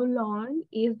 how long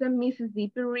is the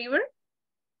Mississippi River?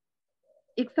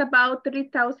 It's about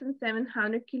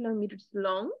 3,700 kilometers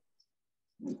long.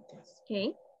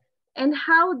 Okay. And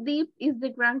how deep is the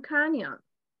Grand Canyon?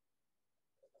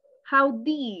 How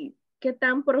deep, qué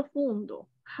tan profundo?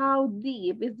 How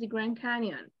deep is the Grand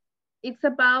Canyon? It's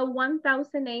about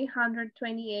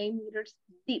 1,828 meters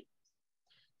deep.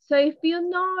 So if you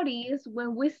notice,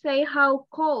 when we say how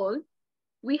cold,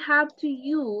 we have to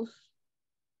use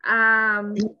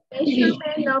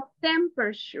measurement of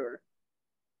temperature.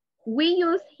 We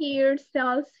use here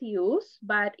Celsius,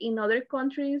 but in other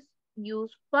countries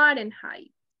use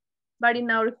Fahrenheit. But in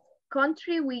our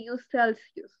country, we use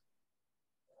Celsius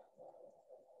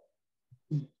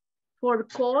for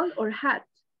cold or hot.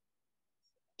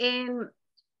 And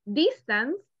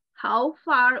distance, how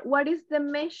far, what is the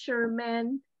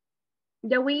measurement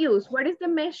that we use? What is the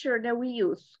measure that we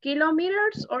use?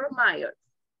 Kilometers or miles?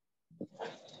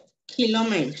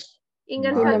 Kilometers. In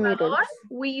El Salvador,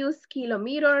 we use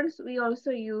kilometers. We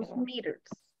also use meters.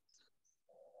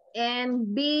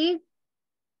 And big,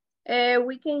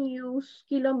 we can use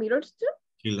kilometers too.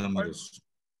 Kilometers.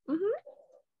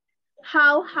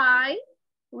 How high?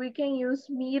 we can use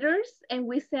meters and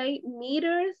we say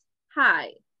meters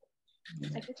high.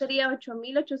 Aquí sería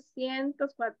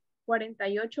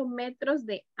 8,848 metros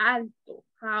de alto.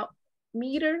 How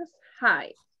meters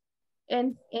high.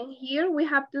 And here we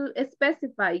have to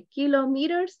specify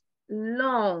kilometers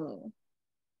long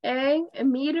and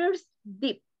meters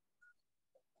deep,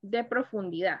 de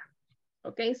profundidad.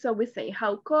 Okay, so we say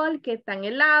how cold, qué tan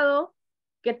helado,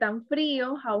 qué tan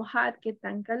frío, how hot, qué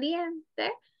tan caliente,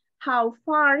 how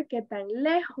far, qué tan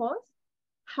lejos,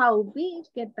 how big,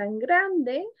 qué tan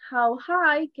grande, how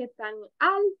high, qué tan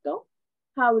alto,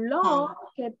 how long,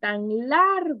 qué tan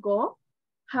largo,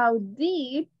 how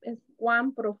deep es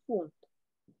cuán profundo.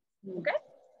 Okay?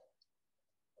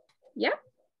 Yeah?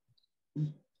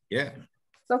 Yeah.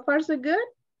 So far so good?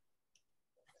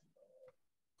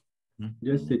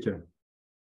 Yes, teacher.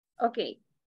 Okay.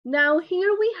 Now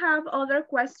here we have other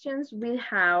questions with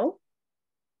how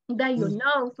that you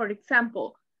know. For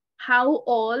example, how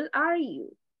old are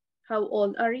you? How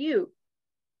old are you?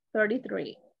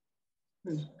 33.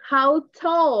 How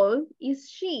tall is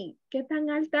she? ¿Qué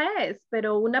tan alta es?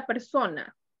 Pero una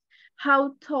persona.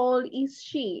 How tall is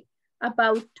she?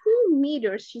 About 2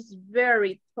 meters. She's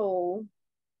very tall.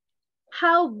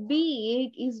 How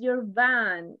big is your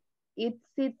van? It's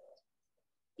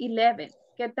 11.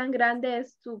 ¿Qué tan grande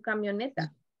es tu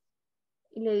camioneta?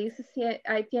 Y le dice,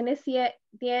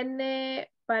 tiene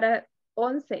para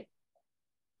 11.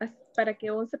 Para que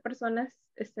 11 personas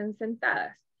estén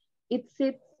sentadas. It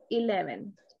sits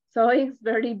 11. So it's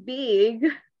very big.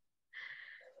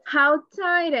 How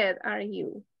tired are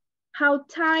you? How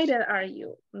tired are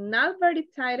you? Not very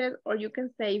tired, or you can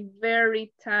say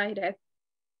very tired.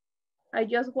 I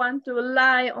just want to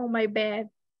lie on my bed.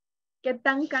 ¿Qué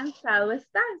tan cansado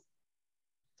estás?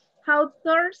 How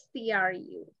thirsty are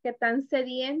you? ¿Qué tan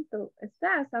sediento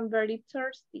estás? I'm very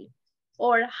thirsty.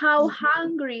 Or how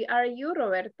hungry are you,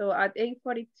 Roberto, at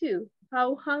 8:42?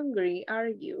 How hungry are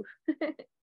you?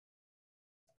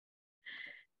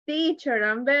 Teacher,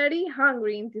 I'm very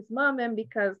hungry in this moment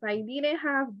because I didn't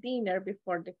have dinner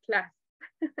before the class.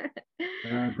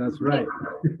 That's right.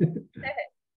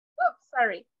 Oops,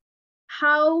 sorry.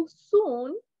 How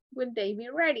soon will they be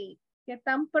ready? ¿Qué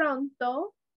tan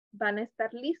pronto van a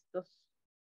estar listos?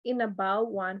 In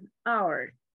about 1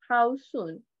 hour. How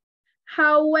soon?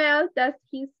 How well does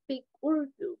he speak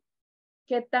Urdu?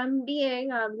 ¿Qué tan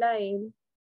bien habla él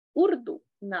Urdu?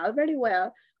 Not very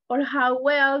well. Or how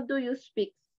well do you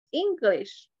speak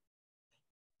English?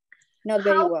 Not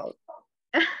very well.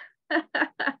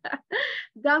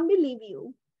 Don't believe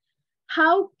you.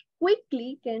 How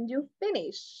quickly can you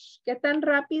finish? ¿Qué tan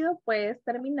rápido puedes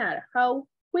terminar? How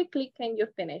quickly can you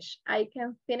finish? I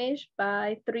can finish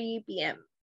by 3 p.m.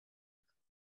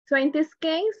 So in this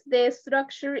case, the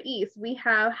structure is we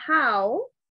have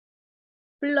how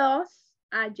plus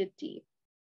adjective.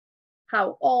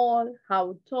 How old,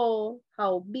 how tall,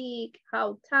 how big,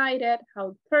 how tired,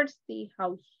 how thirsty,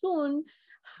 how soon,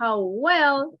 how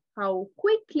well, how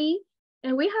quickly,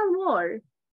 and we have more.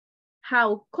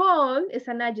 How cold is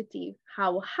an adjective.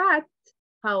 How hot,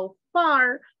 how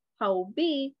far, how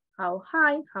big, how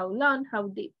high, how long, how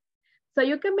deep. So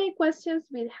you can make questions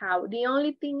with how. The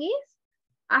only thing is,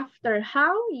 after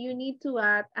how, you need to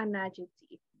add an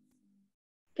adjective.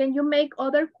 Can you make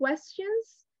other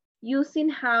questions using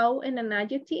how and an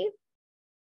adjective?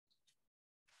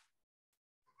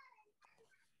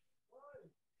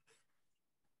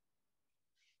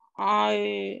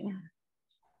 I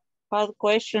had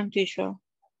question, teacher.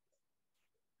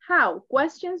 How?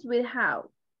 Questions with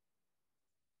how.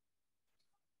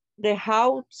 The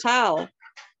how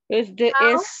es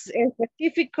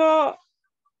específico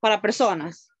para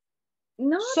personas.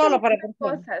 No, solo para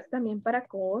cosas, también para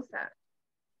cosas.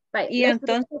 Vaya, y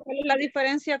entonces, ¿cuál es la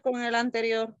diferencia con el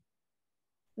anterior?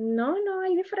 No, no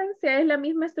hay diferencia, es la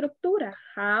misma estructura.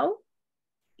 How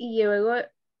y luego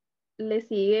le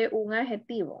sigue un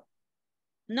adjetivo.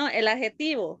 No, el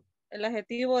adjetivo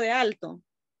de alto.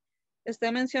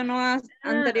 Usted mencionó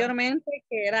anteriormente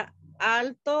que era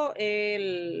alto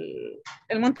el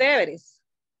Monte Everest.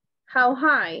 How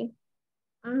high.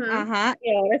 Ajá,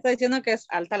 y ahora está diciendo que es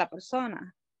alta la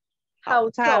persona.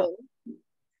 How tall.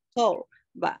 Tall,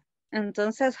 va.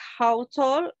 Entonces, how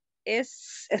tall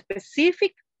es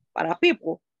specific para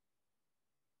people.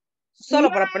 Solo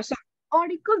para personas. Or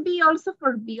it could be also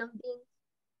for buildings.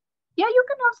 Yeah, you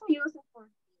can also use it for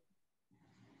buildings.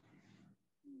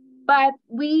 But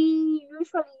we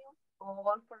usually use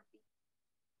all for people.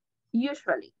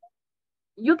 Usually.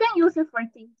 You can use it for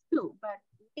things too, but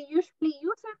we usually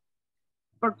use it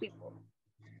for people.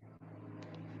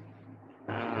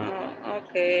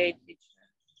 Okay.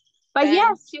 But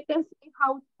yes, you can see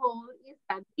how tall is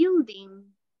that building.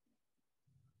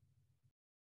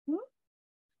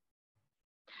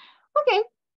 Okay,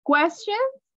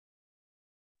 questions?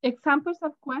 Examples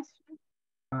of questions?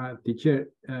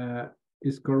 Teacher,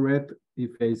 is correct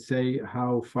if I say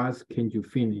how fast can you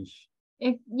finish?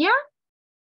 Yeah.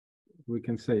 We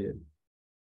can say it.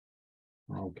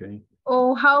 Okay.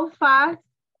 Or how fast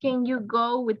can you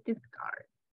go with this car?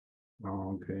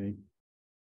 Okay.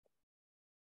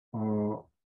 Or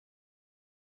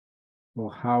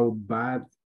how bad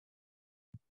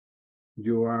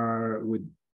you are with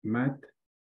math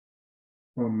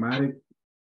or math.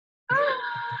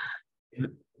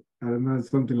 I don't know,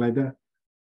 something like that.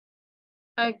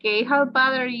 Okay, how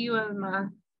bad are you at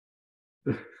math?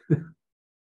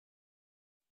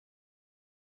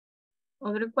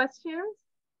 Other questions?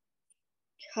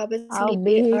 How big are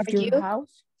is your you?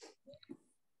 house?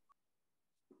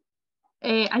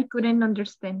 I couldn't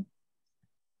understand.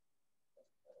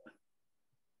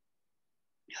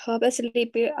 How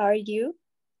sleepy are you?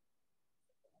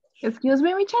 Excuse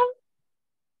me, Michelle?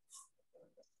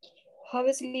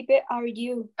 How sleepy are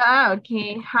you? Ah,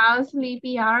 okay. How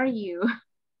sleepy are you?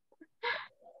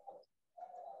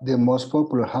 The most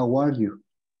popular, how are you?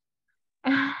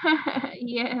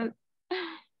 Yes.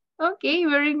 Okay,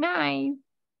 very nice.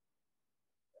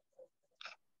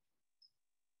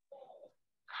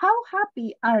 How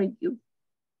happy are you?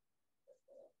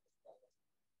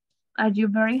 Are you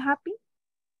very happy?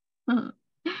 Well,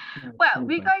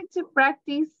 we're going to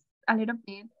practice a little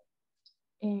bit.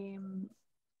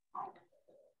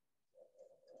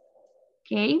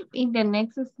 Okay, in the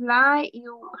next slide,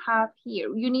 you have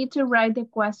here, you need to write the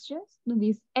questions to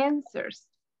these answers.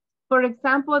 For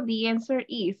example, the answer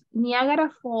is, Niagara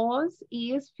Falls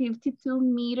is 52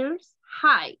 meters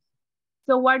high.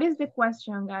 So what is the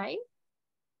question, guys?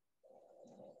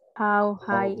 How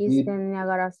high is the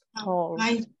Niagara Falls?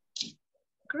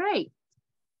 Great.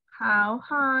 How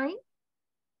high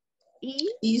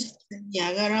is the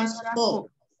Niagara Falls?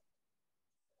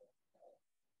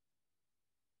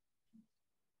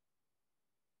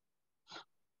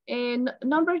 And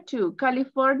number 2,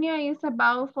 California is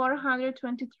about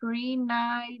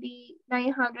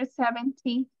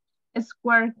 423,970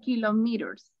 square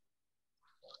kilometers.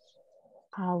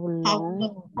 How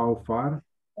long? How far?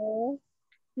 No,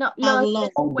 los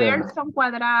squares son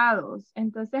cuadrados.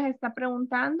 Entonces está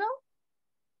preguntando.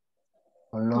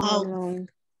 How long?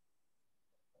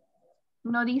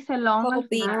 No dice long al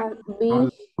final.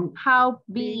 How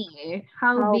big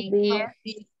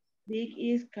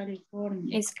is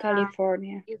California? It's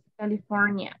California. It's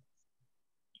California.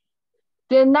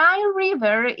 The Nile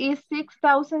River is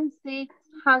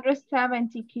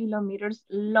 6,670 kilometers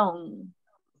long.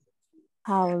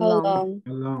 How long?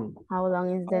 How long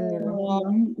is the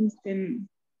Nile?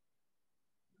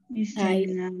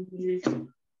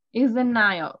 Is the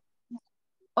Nile.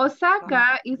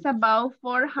 Osaka is about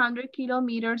 400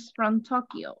 kilometers from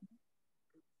Tokyo.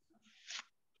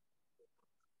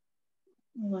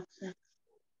 What's that?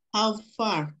 How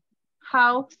far?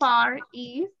 How far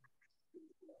is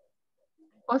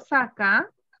Osaka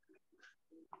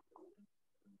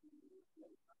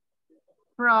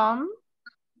from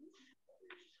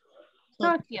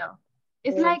Tokyo?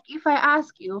 It's like if I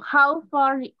ask you, how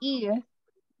far is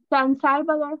San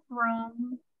Salvador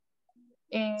from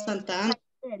Santa Ana?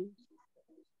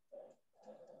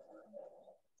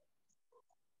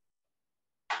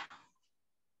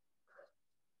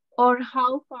 Or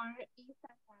how far is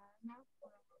Santa Ana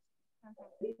from Santa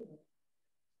Fe?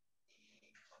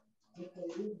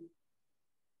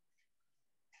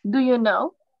 Do you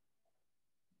know?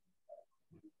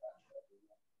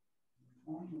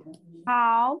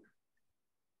 How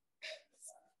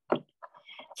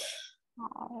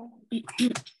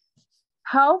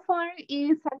far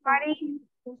is San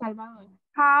Salvador?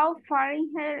 How far is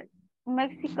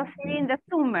Mexico City in the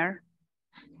summer?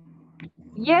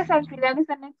 Yes, al final is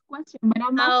the next question.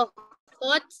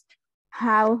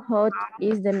 How hot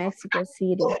is the Mexico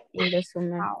City in the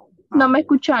summer? No me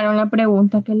escucharon la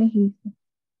pregunta que les hice.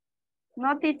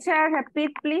 No, teacher,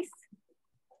 repeat, please.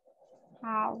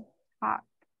 How hot?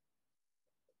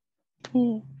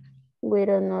 We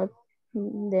don't know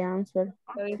the answer.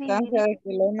 La distancia de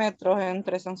kilómetros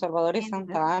entre San Salvador y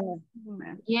Santa Ana.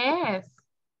 Yes.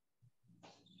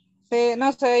 Sí,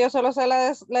 no sé, yo solo sé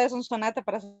la de Sonsonate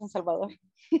para San Salvador.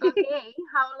 Okay,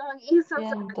 how long is San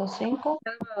Salvador?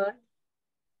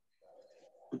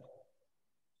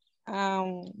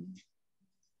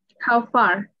 How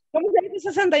far? ¿Cómo se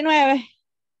dice 69?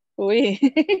 Uy.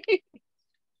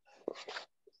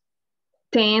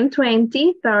 10,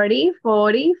 20, 30,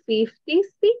 40, 50,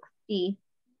 60.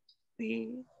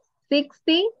 Sí.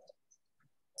 60?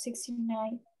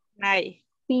 69.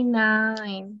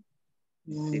 69.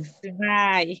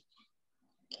 69.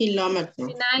 Kilometers.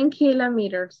 69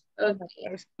 kilometers.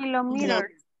 Okay.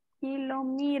 Kilometers.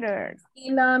 Kilometers.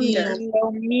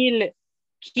 Kilometers.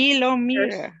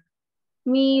 Kilometer.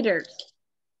 Meters.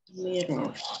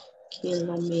 Meters.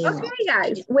 Kilometers. Okay,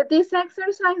 guys. With this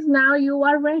exercise, now you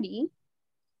are ready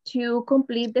to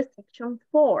complete the section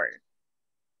 4.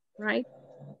 Right?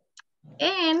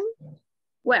 And,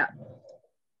 well,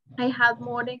 I have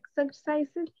more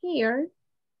exercises here.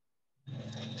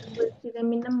 We'll see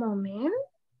them in a moment.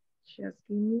 Just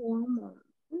give me one moment.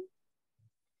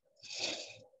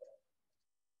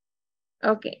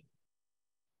 Okay.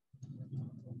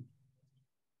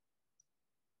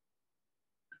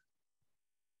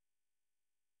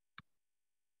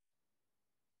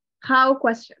 How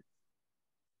questions?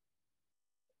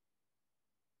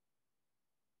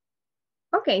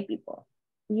 Okay, people.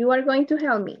 You are going to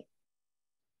help me.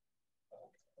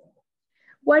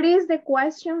 What is the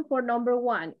question for number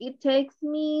 1? It takes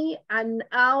me an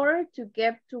hour to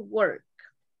get to work.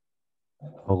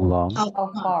 How long? How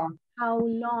far? How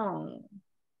long?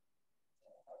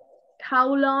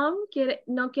 How long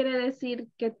no quiere decir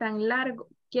que tan largo.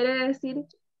 Quiere decir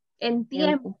en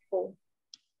tiempo.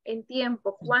 En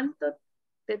tiempo. ¿Cuánto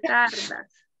te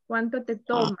tardas? ¿Cuánto te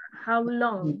toma? How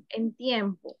long? En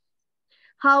tiempo.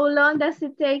 How long does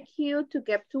it take you to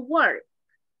get to work?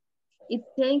 It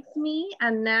takes me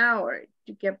an hour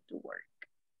to get to work.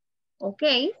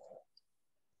 Okay.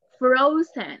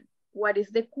 Frozen. What is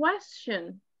the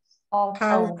question? How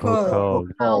cold? How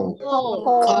cold?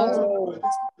 Cold.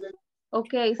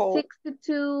 Okay,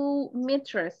 62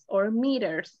 meters or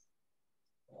meters.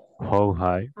 How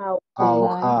high? How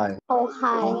high? How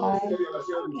high?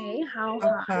 Okay, how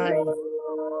high?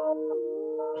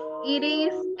 It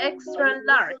is extra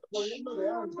large.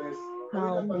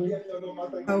 How big?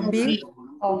 How big?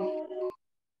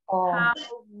 How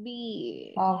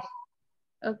big?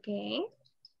 Okay.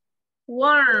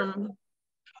 Warm.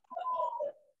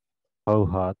 How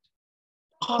hot?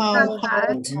 How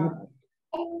hot?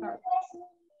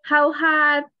 How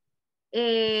hot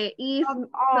is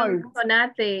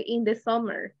Sonate in the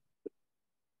summer?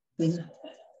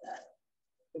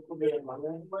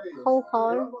 How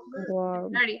cold?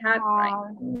 Warm. Very hot, right?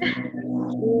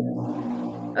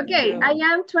 Okay, I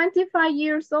am 25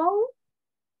 years old.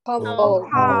 How old?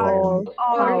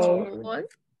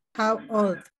 How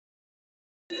old?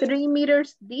 3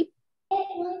 meters deep.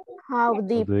 How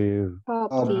deep? How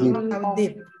deep? How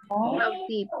deep? How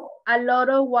deep? A lot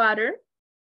of water.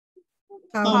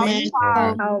 How many?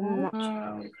 How much?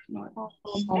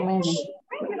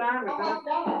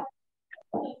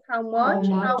 How much?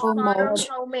 How far?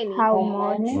 How many? How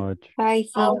much? I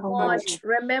think How much?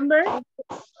 Remember,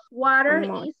 water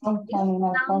is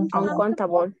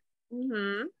Uncountable.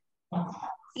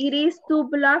 It is 2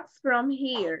 blocks from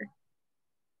here.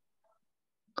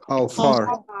 How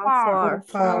far?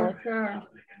 Far.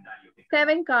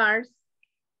 7 cars.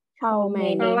 How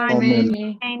many? How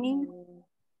many?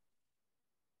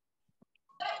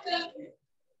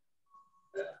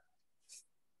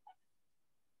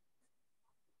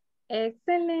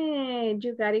 Excellent.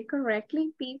 You got it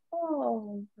correctly,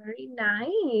 people. Very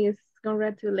nice.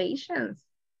 Congratulations.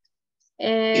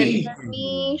 And let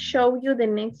me show you the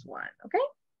next one, okay?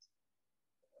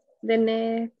 The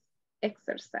next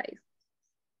exercise.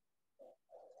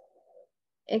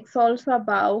 It's also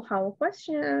about how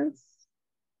questions.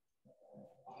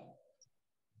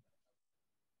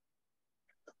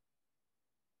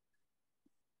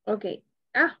 Okay.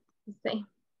 The same.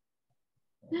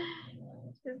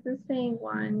 It's the same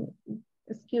one.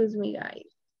 Excuse me, guys.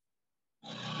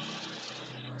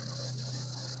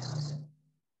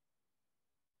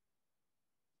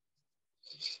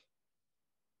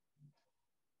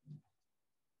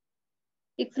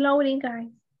 It's loading, guys.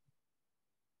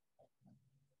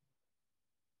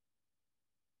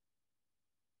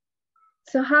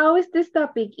 So how is this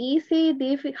topic? Easy,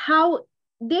 difficult? How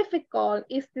difficult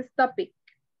is this topic?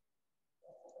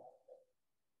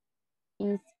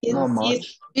 Not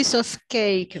much. Piece of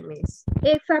cake, miss.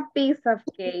 It's a piece of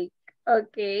cake.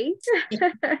 Okay.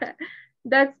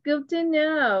 That's good to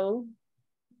know.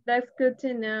 That's good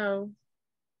to know.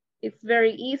 It's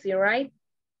very easy, right?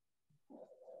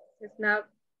 It's not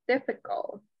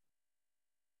difficult.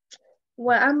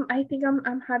 Well, I think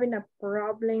I'm having a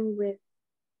problem with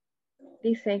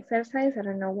this exercise. I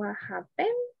don't know what happened.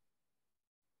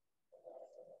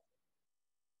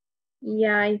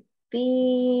 Yeah, I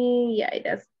think, yeah, it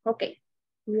does. Okay,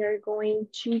 we are going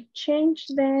to change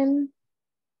them.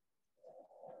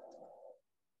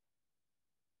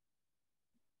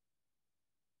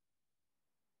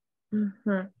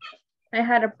 I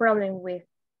had a problem with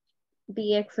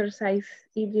the exercise.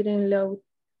 It didn't load.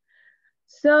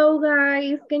 So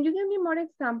guys, can you give me more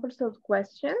examples of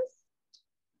questions?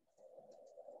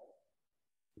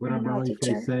 What about if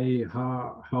I say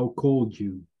how cold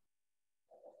you?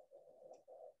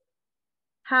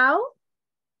 How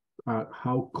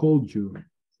cold you?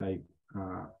 Like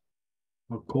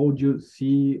how cold you?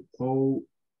 COULD.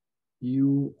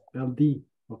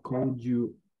 How cold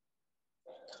you?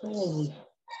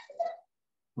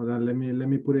 Hold on, let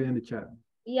me put it in the chat.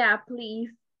 Yeah,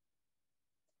 please.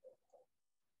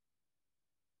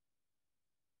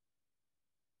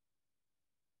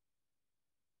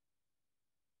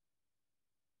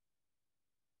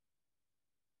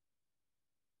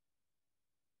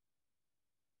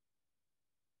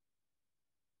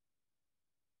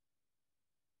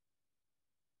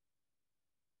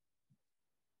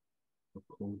 How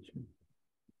cold you?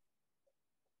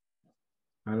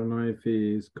 I don't know if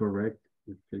it is correct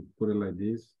if I put it like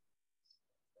this.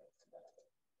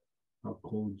 How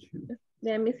cold you?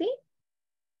 Let me see.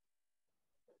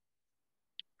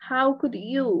 How could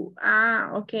you?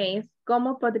 Okay.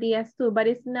 ¿Cómo podrías tú? But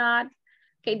it's not.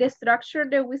 Okay, the structure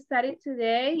that we studied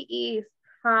today is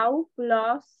how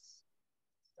plus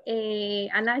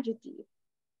an adjective.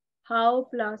 How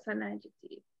plus an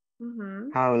adjective.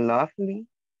 How lovely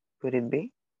could it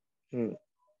be? An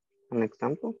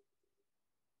example?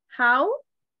 How?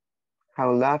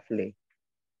 How lovely.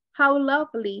 How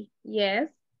lovely. Yes.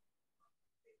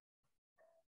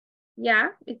 Yeah,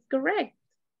 it's correct.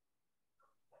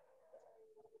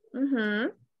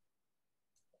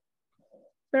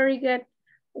 Very good.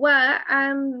 Well,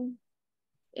 I'm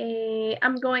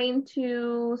going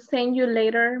to send you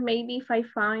later, maybe if I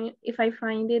find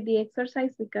it, the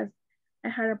exercise, because I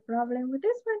had a problem with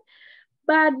this one.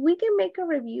 But we can make a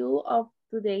review of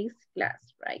today's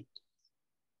class, right?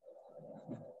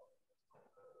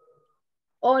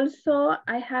 Also,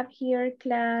 I have here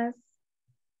class,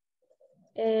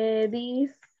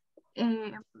 this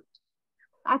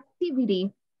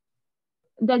activity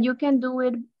that you can do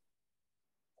it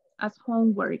as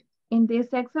homework. In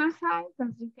this exercise,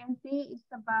 as you can see,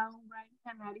 it's about writing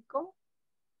an article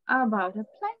about a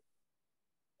play.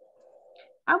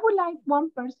 I would like one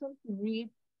person to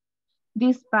read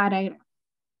this paragraph.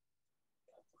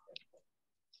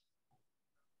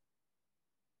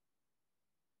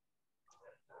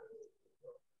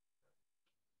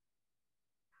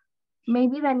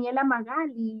 Maybe Daniela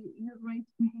Magali, you raised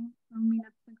your hand some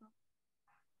minutes ago.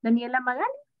 Daniela Magali,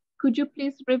 could you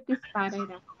please read this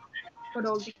paragraph for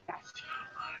all the class?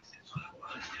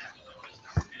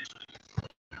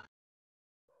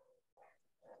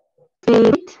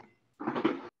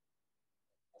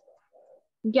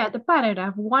 Yeah, the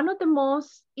paragraph. One of the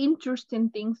most interesting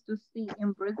things to see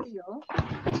in Brazil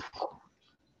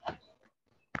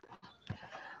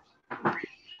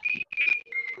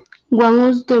One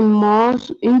of the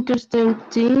most interesting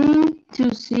things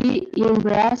to see in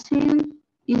Brazil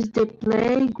is the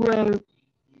place where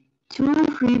two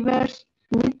rivers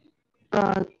meet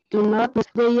but do not meet.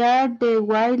 They are the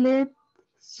Wild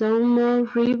Salmon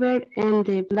River and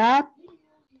the Black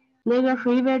Negro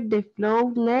River. They flow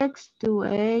next to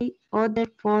a other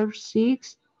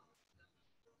 6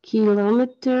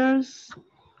 kilometers.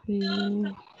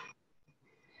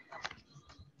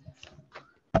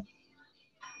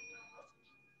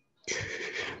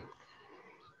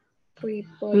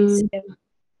 3.7.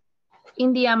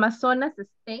 In the Amazonas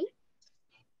state.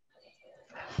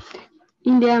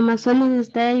 In the Amazonas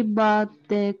state, but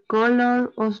the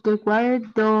color of the water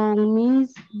don't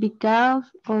mix because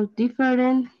of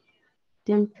different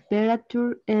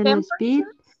temperature and speed.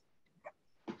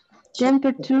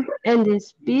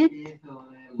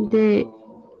 The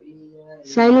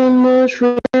Salmon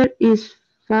River is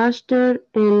faster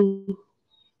and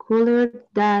cooler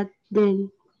than the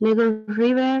Negro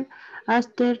River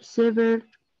after several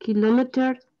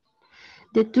kilometers.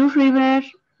 The two rivers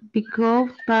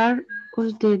become part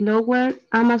of the lower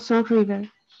Amazon River.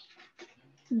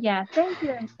 Yeah, thank you,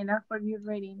 Daniela, for your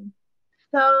reading.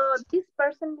 So this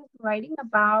person is writing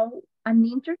about an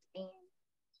interesting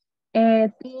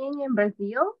thing in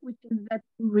Brazil, which is that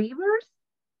rivers.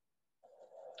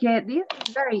 Yeah, this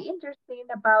is very interesting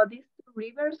about these two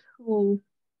rivers who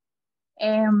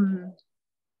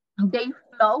they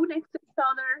flow next to each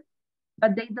other,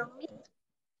 but they don't meet,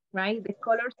 right? The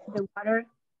colors of the water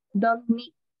don't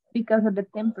meet because of the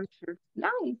temperature.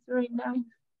 Nice, very nice.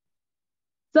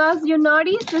 So as you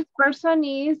notice, this person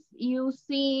is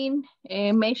using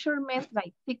measurements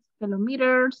like 6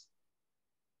 kilometers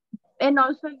and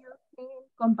also using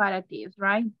comparatives,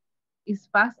 right? It's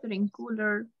faster and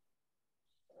cooler.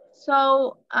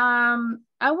 So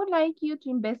I would like you to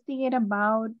investigate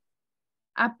about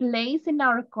a place in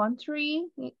our country,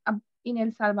 in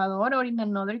El Salvador or in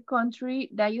another country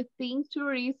that you think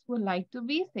tourists would like to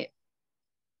visit.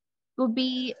 Could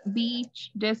be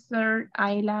beach, desert,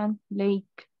 island,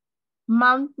 lake,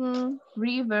 mountain,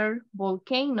 river,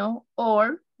 volcano,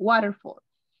 or waterfall.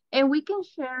 And we can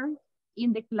share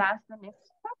in the class the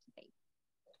next Thursday.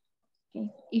 Okay.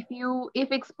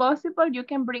 If it's possible, you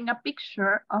can bring a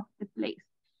picture of the place.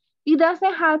 It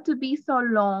doesn't have to be so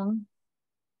long.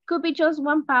 Could be just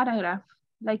one paragraph.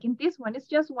 Like in this one, it's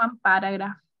just one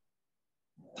paragraph.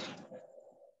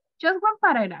 Just one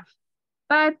paragraph.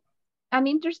 But an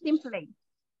interesting place.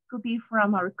 Could be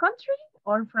from our country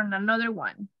or from another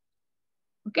one.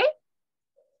 Okay?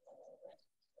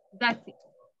 That's it.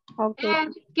 Okay.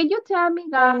 And can you tell me,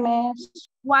 guys,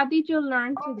 what did you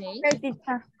learn today?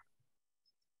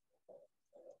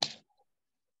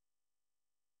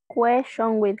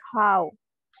 Question with how.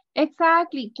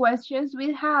 Exactly, questions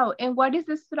with how. And what is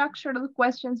the structure of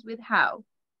questions with how?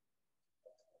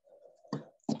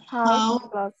 How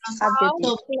plus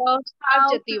adjective.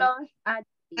 How plus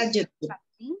adjective.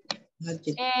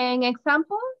 And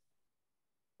examples?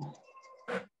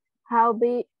 How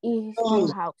big is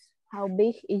your house? How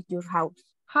big is your house?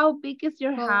 How big is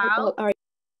your house?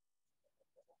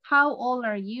 How old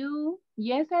are you?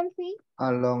 Yes, Elsie?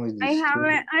 How long is this? I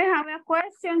have a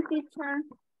question, teacher.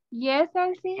 Yes,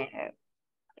 Elsie?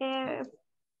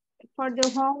 For the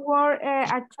homework,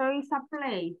 I choose a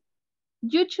place.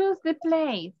 You choose the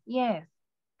place, yes.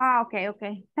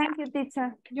 Okay. Thank you,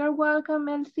 teacher. You're welcome,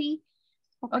 Elsie.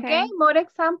 Okay, more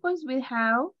examples with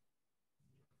how.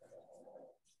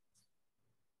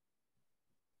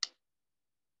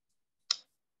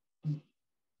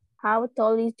 How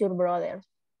tall is your brother?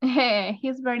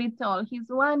 He's very tall. He's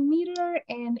 1 meter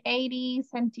and 80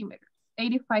 centimeters,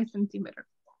 85 centimeters.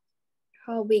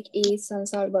 How big is San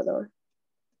Salvador?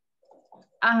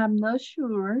 I'm not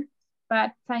sure,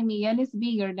 but San Miguel is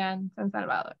bigger than San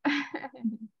Salvador.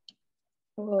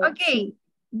 Okay,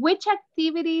 which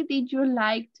activity did you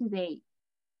like today?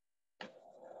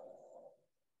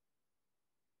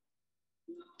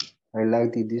 I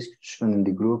like the discussion in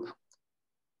the group.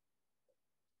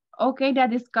 Okay, the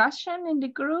discussion in the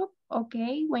group.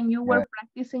 Okay, when you were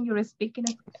practicing your speaking.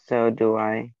 So do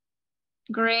I.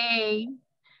 Great.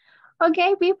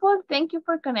 Okay, people, thank you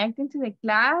for connecting to the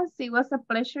class. It was a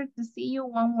pleasure to see you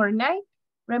one more night.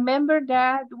 Remember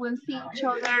that we'll see each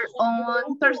other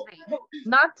on Thursday.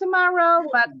 Not tomorrow,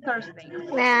 but Thursday.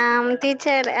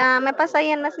 Teacher, me pasa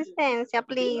ahí en la asistencia,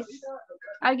 please.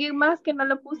 ¿Alguien más que no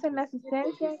lo puse en la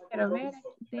asistencia? Quiero ver.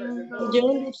 Tengo...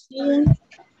 Yo sí.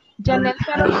 Janet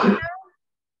Carolina.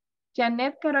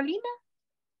 Janet Carolina.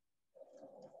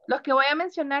 Los que voy a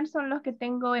mencionar son los que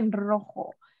tengo en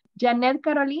rojo. Janet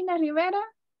Carolina Rivera.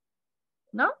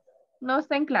 ¿No? No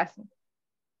está en clase.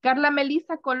 Carla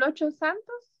Melissa Colocho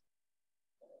Santos.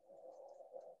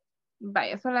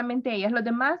 Vaya, solamente ellas. Los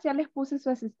demás ya les puse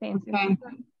su asistencia. Okay.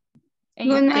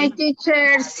 Good night,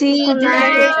 teacher. See you. Good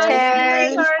night,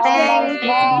 teacher.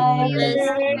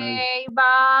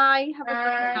 Bye. Have a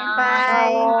good night.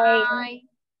 Bye.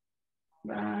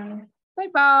 Bye. Bye.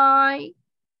 Bye.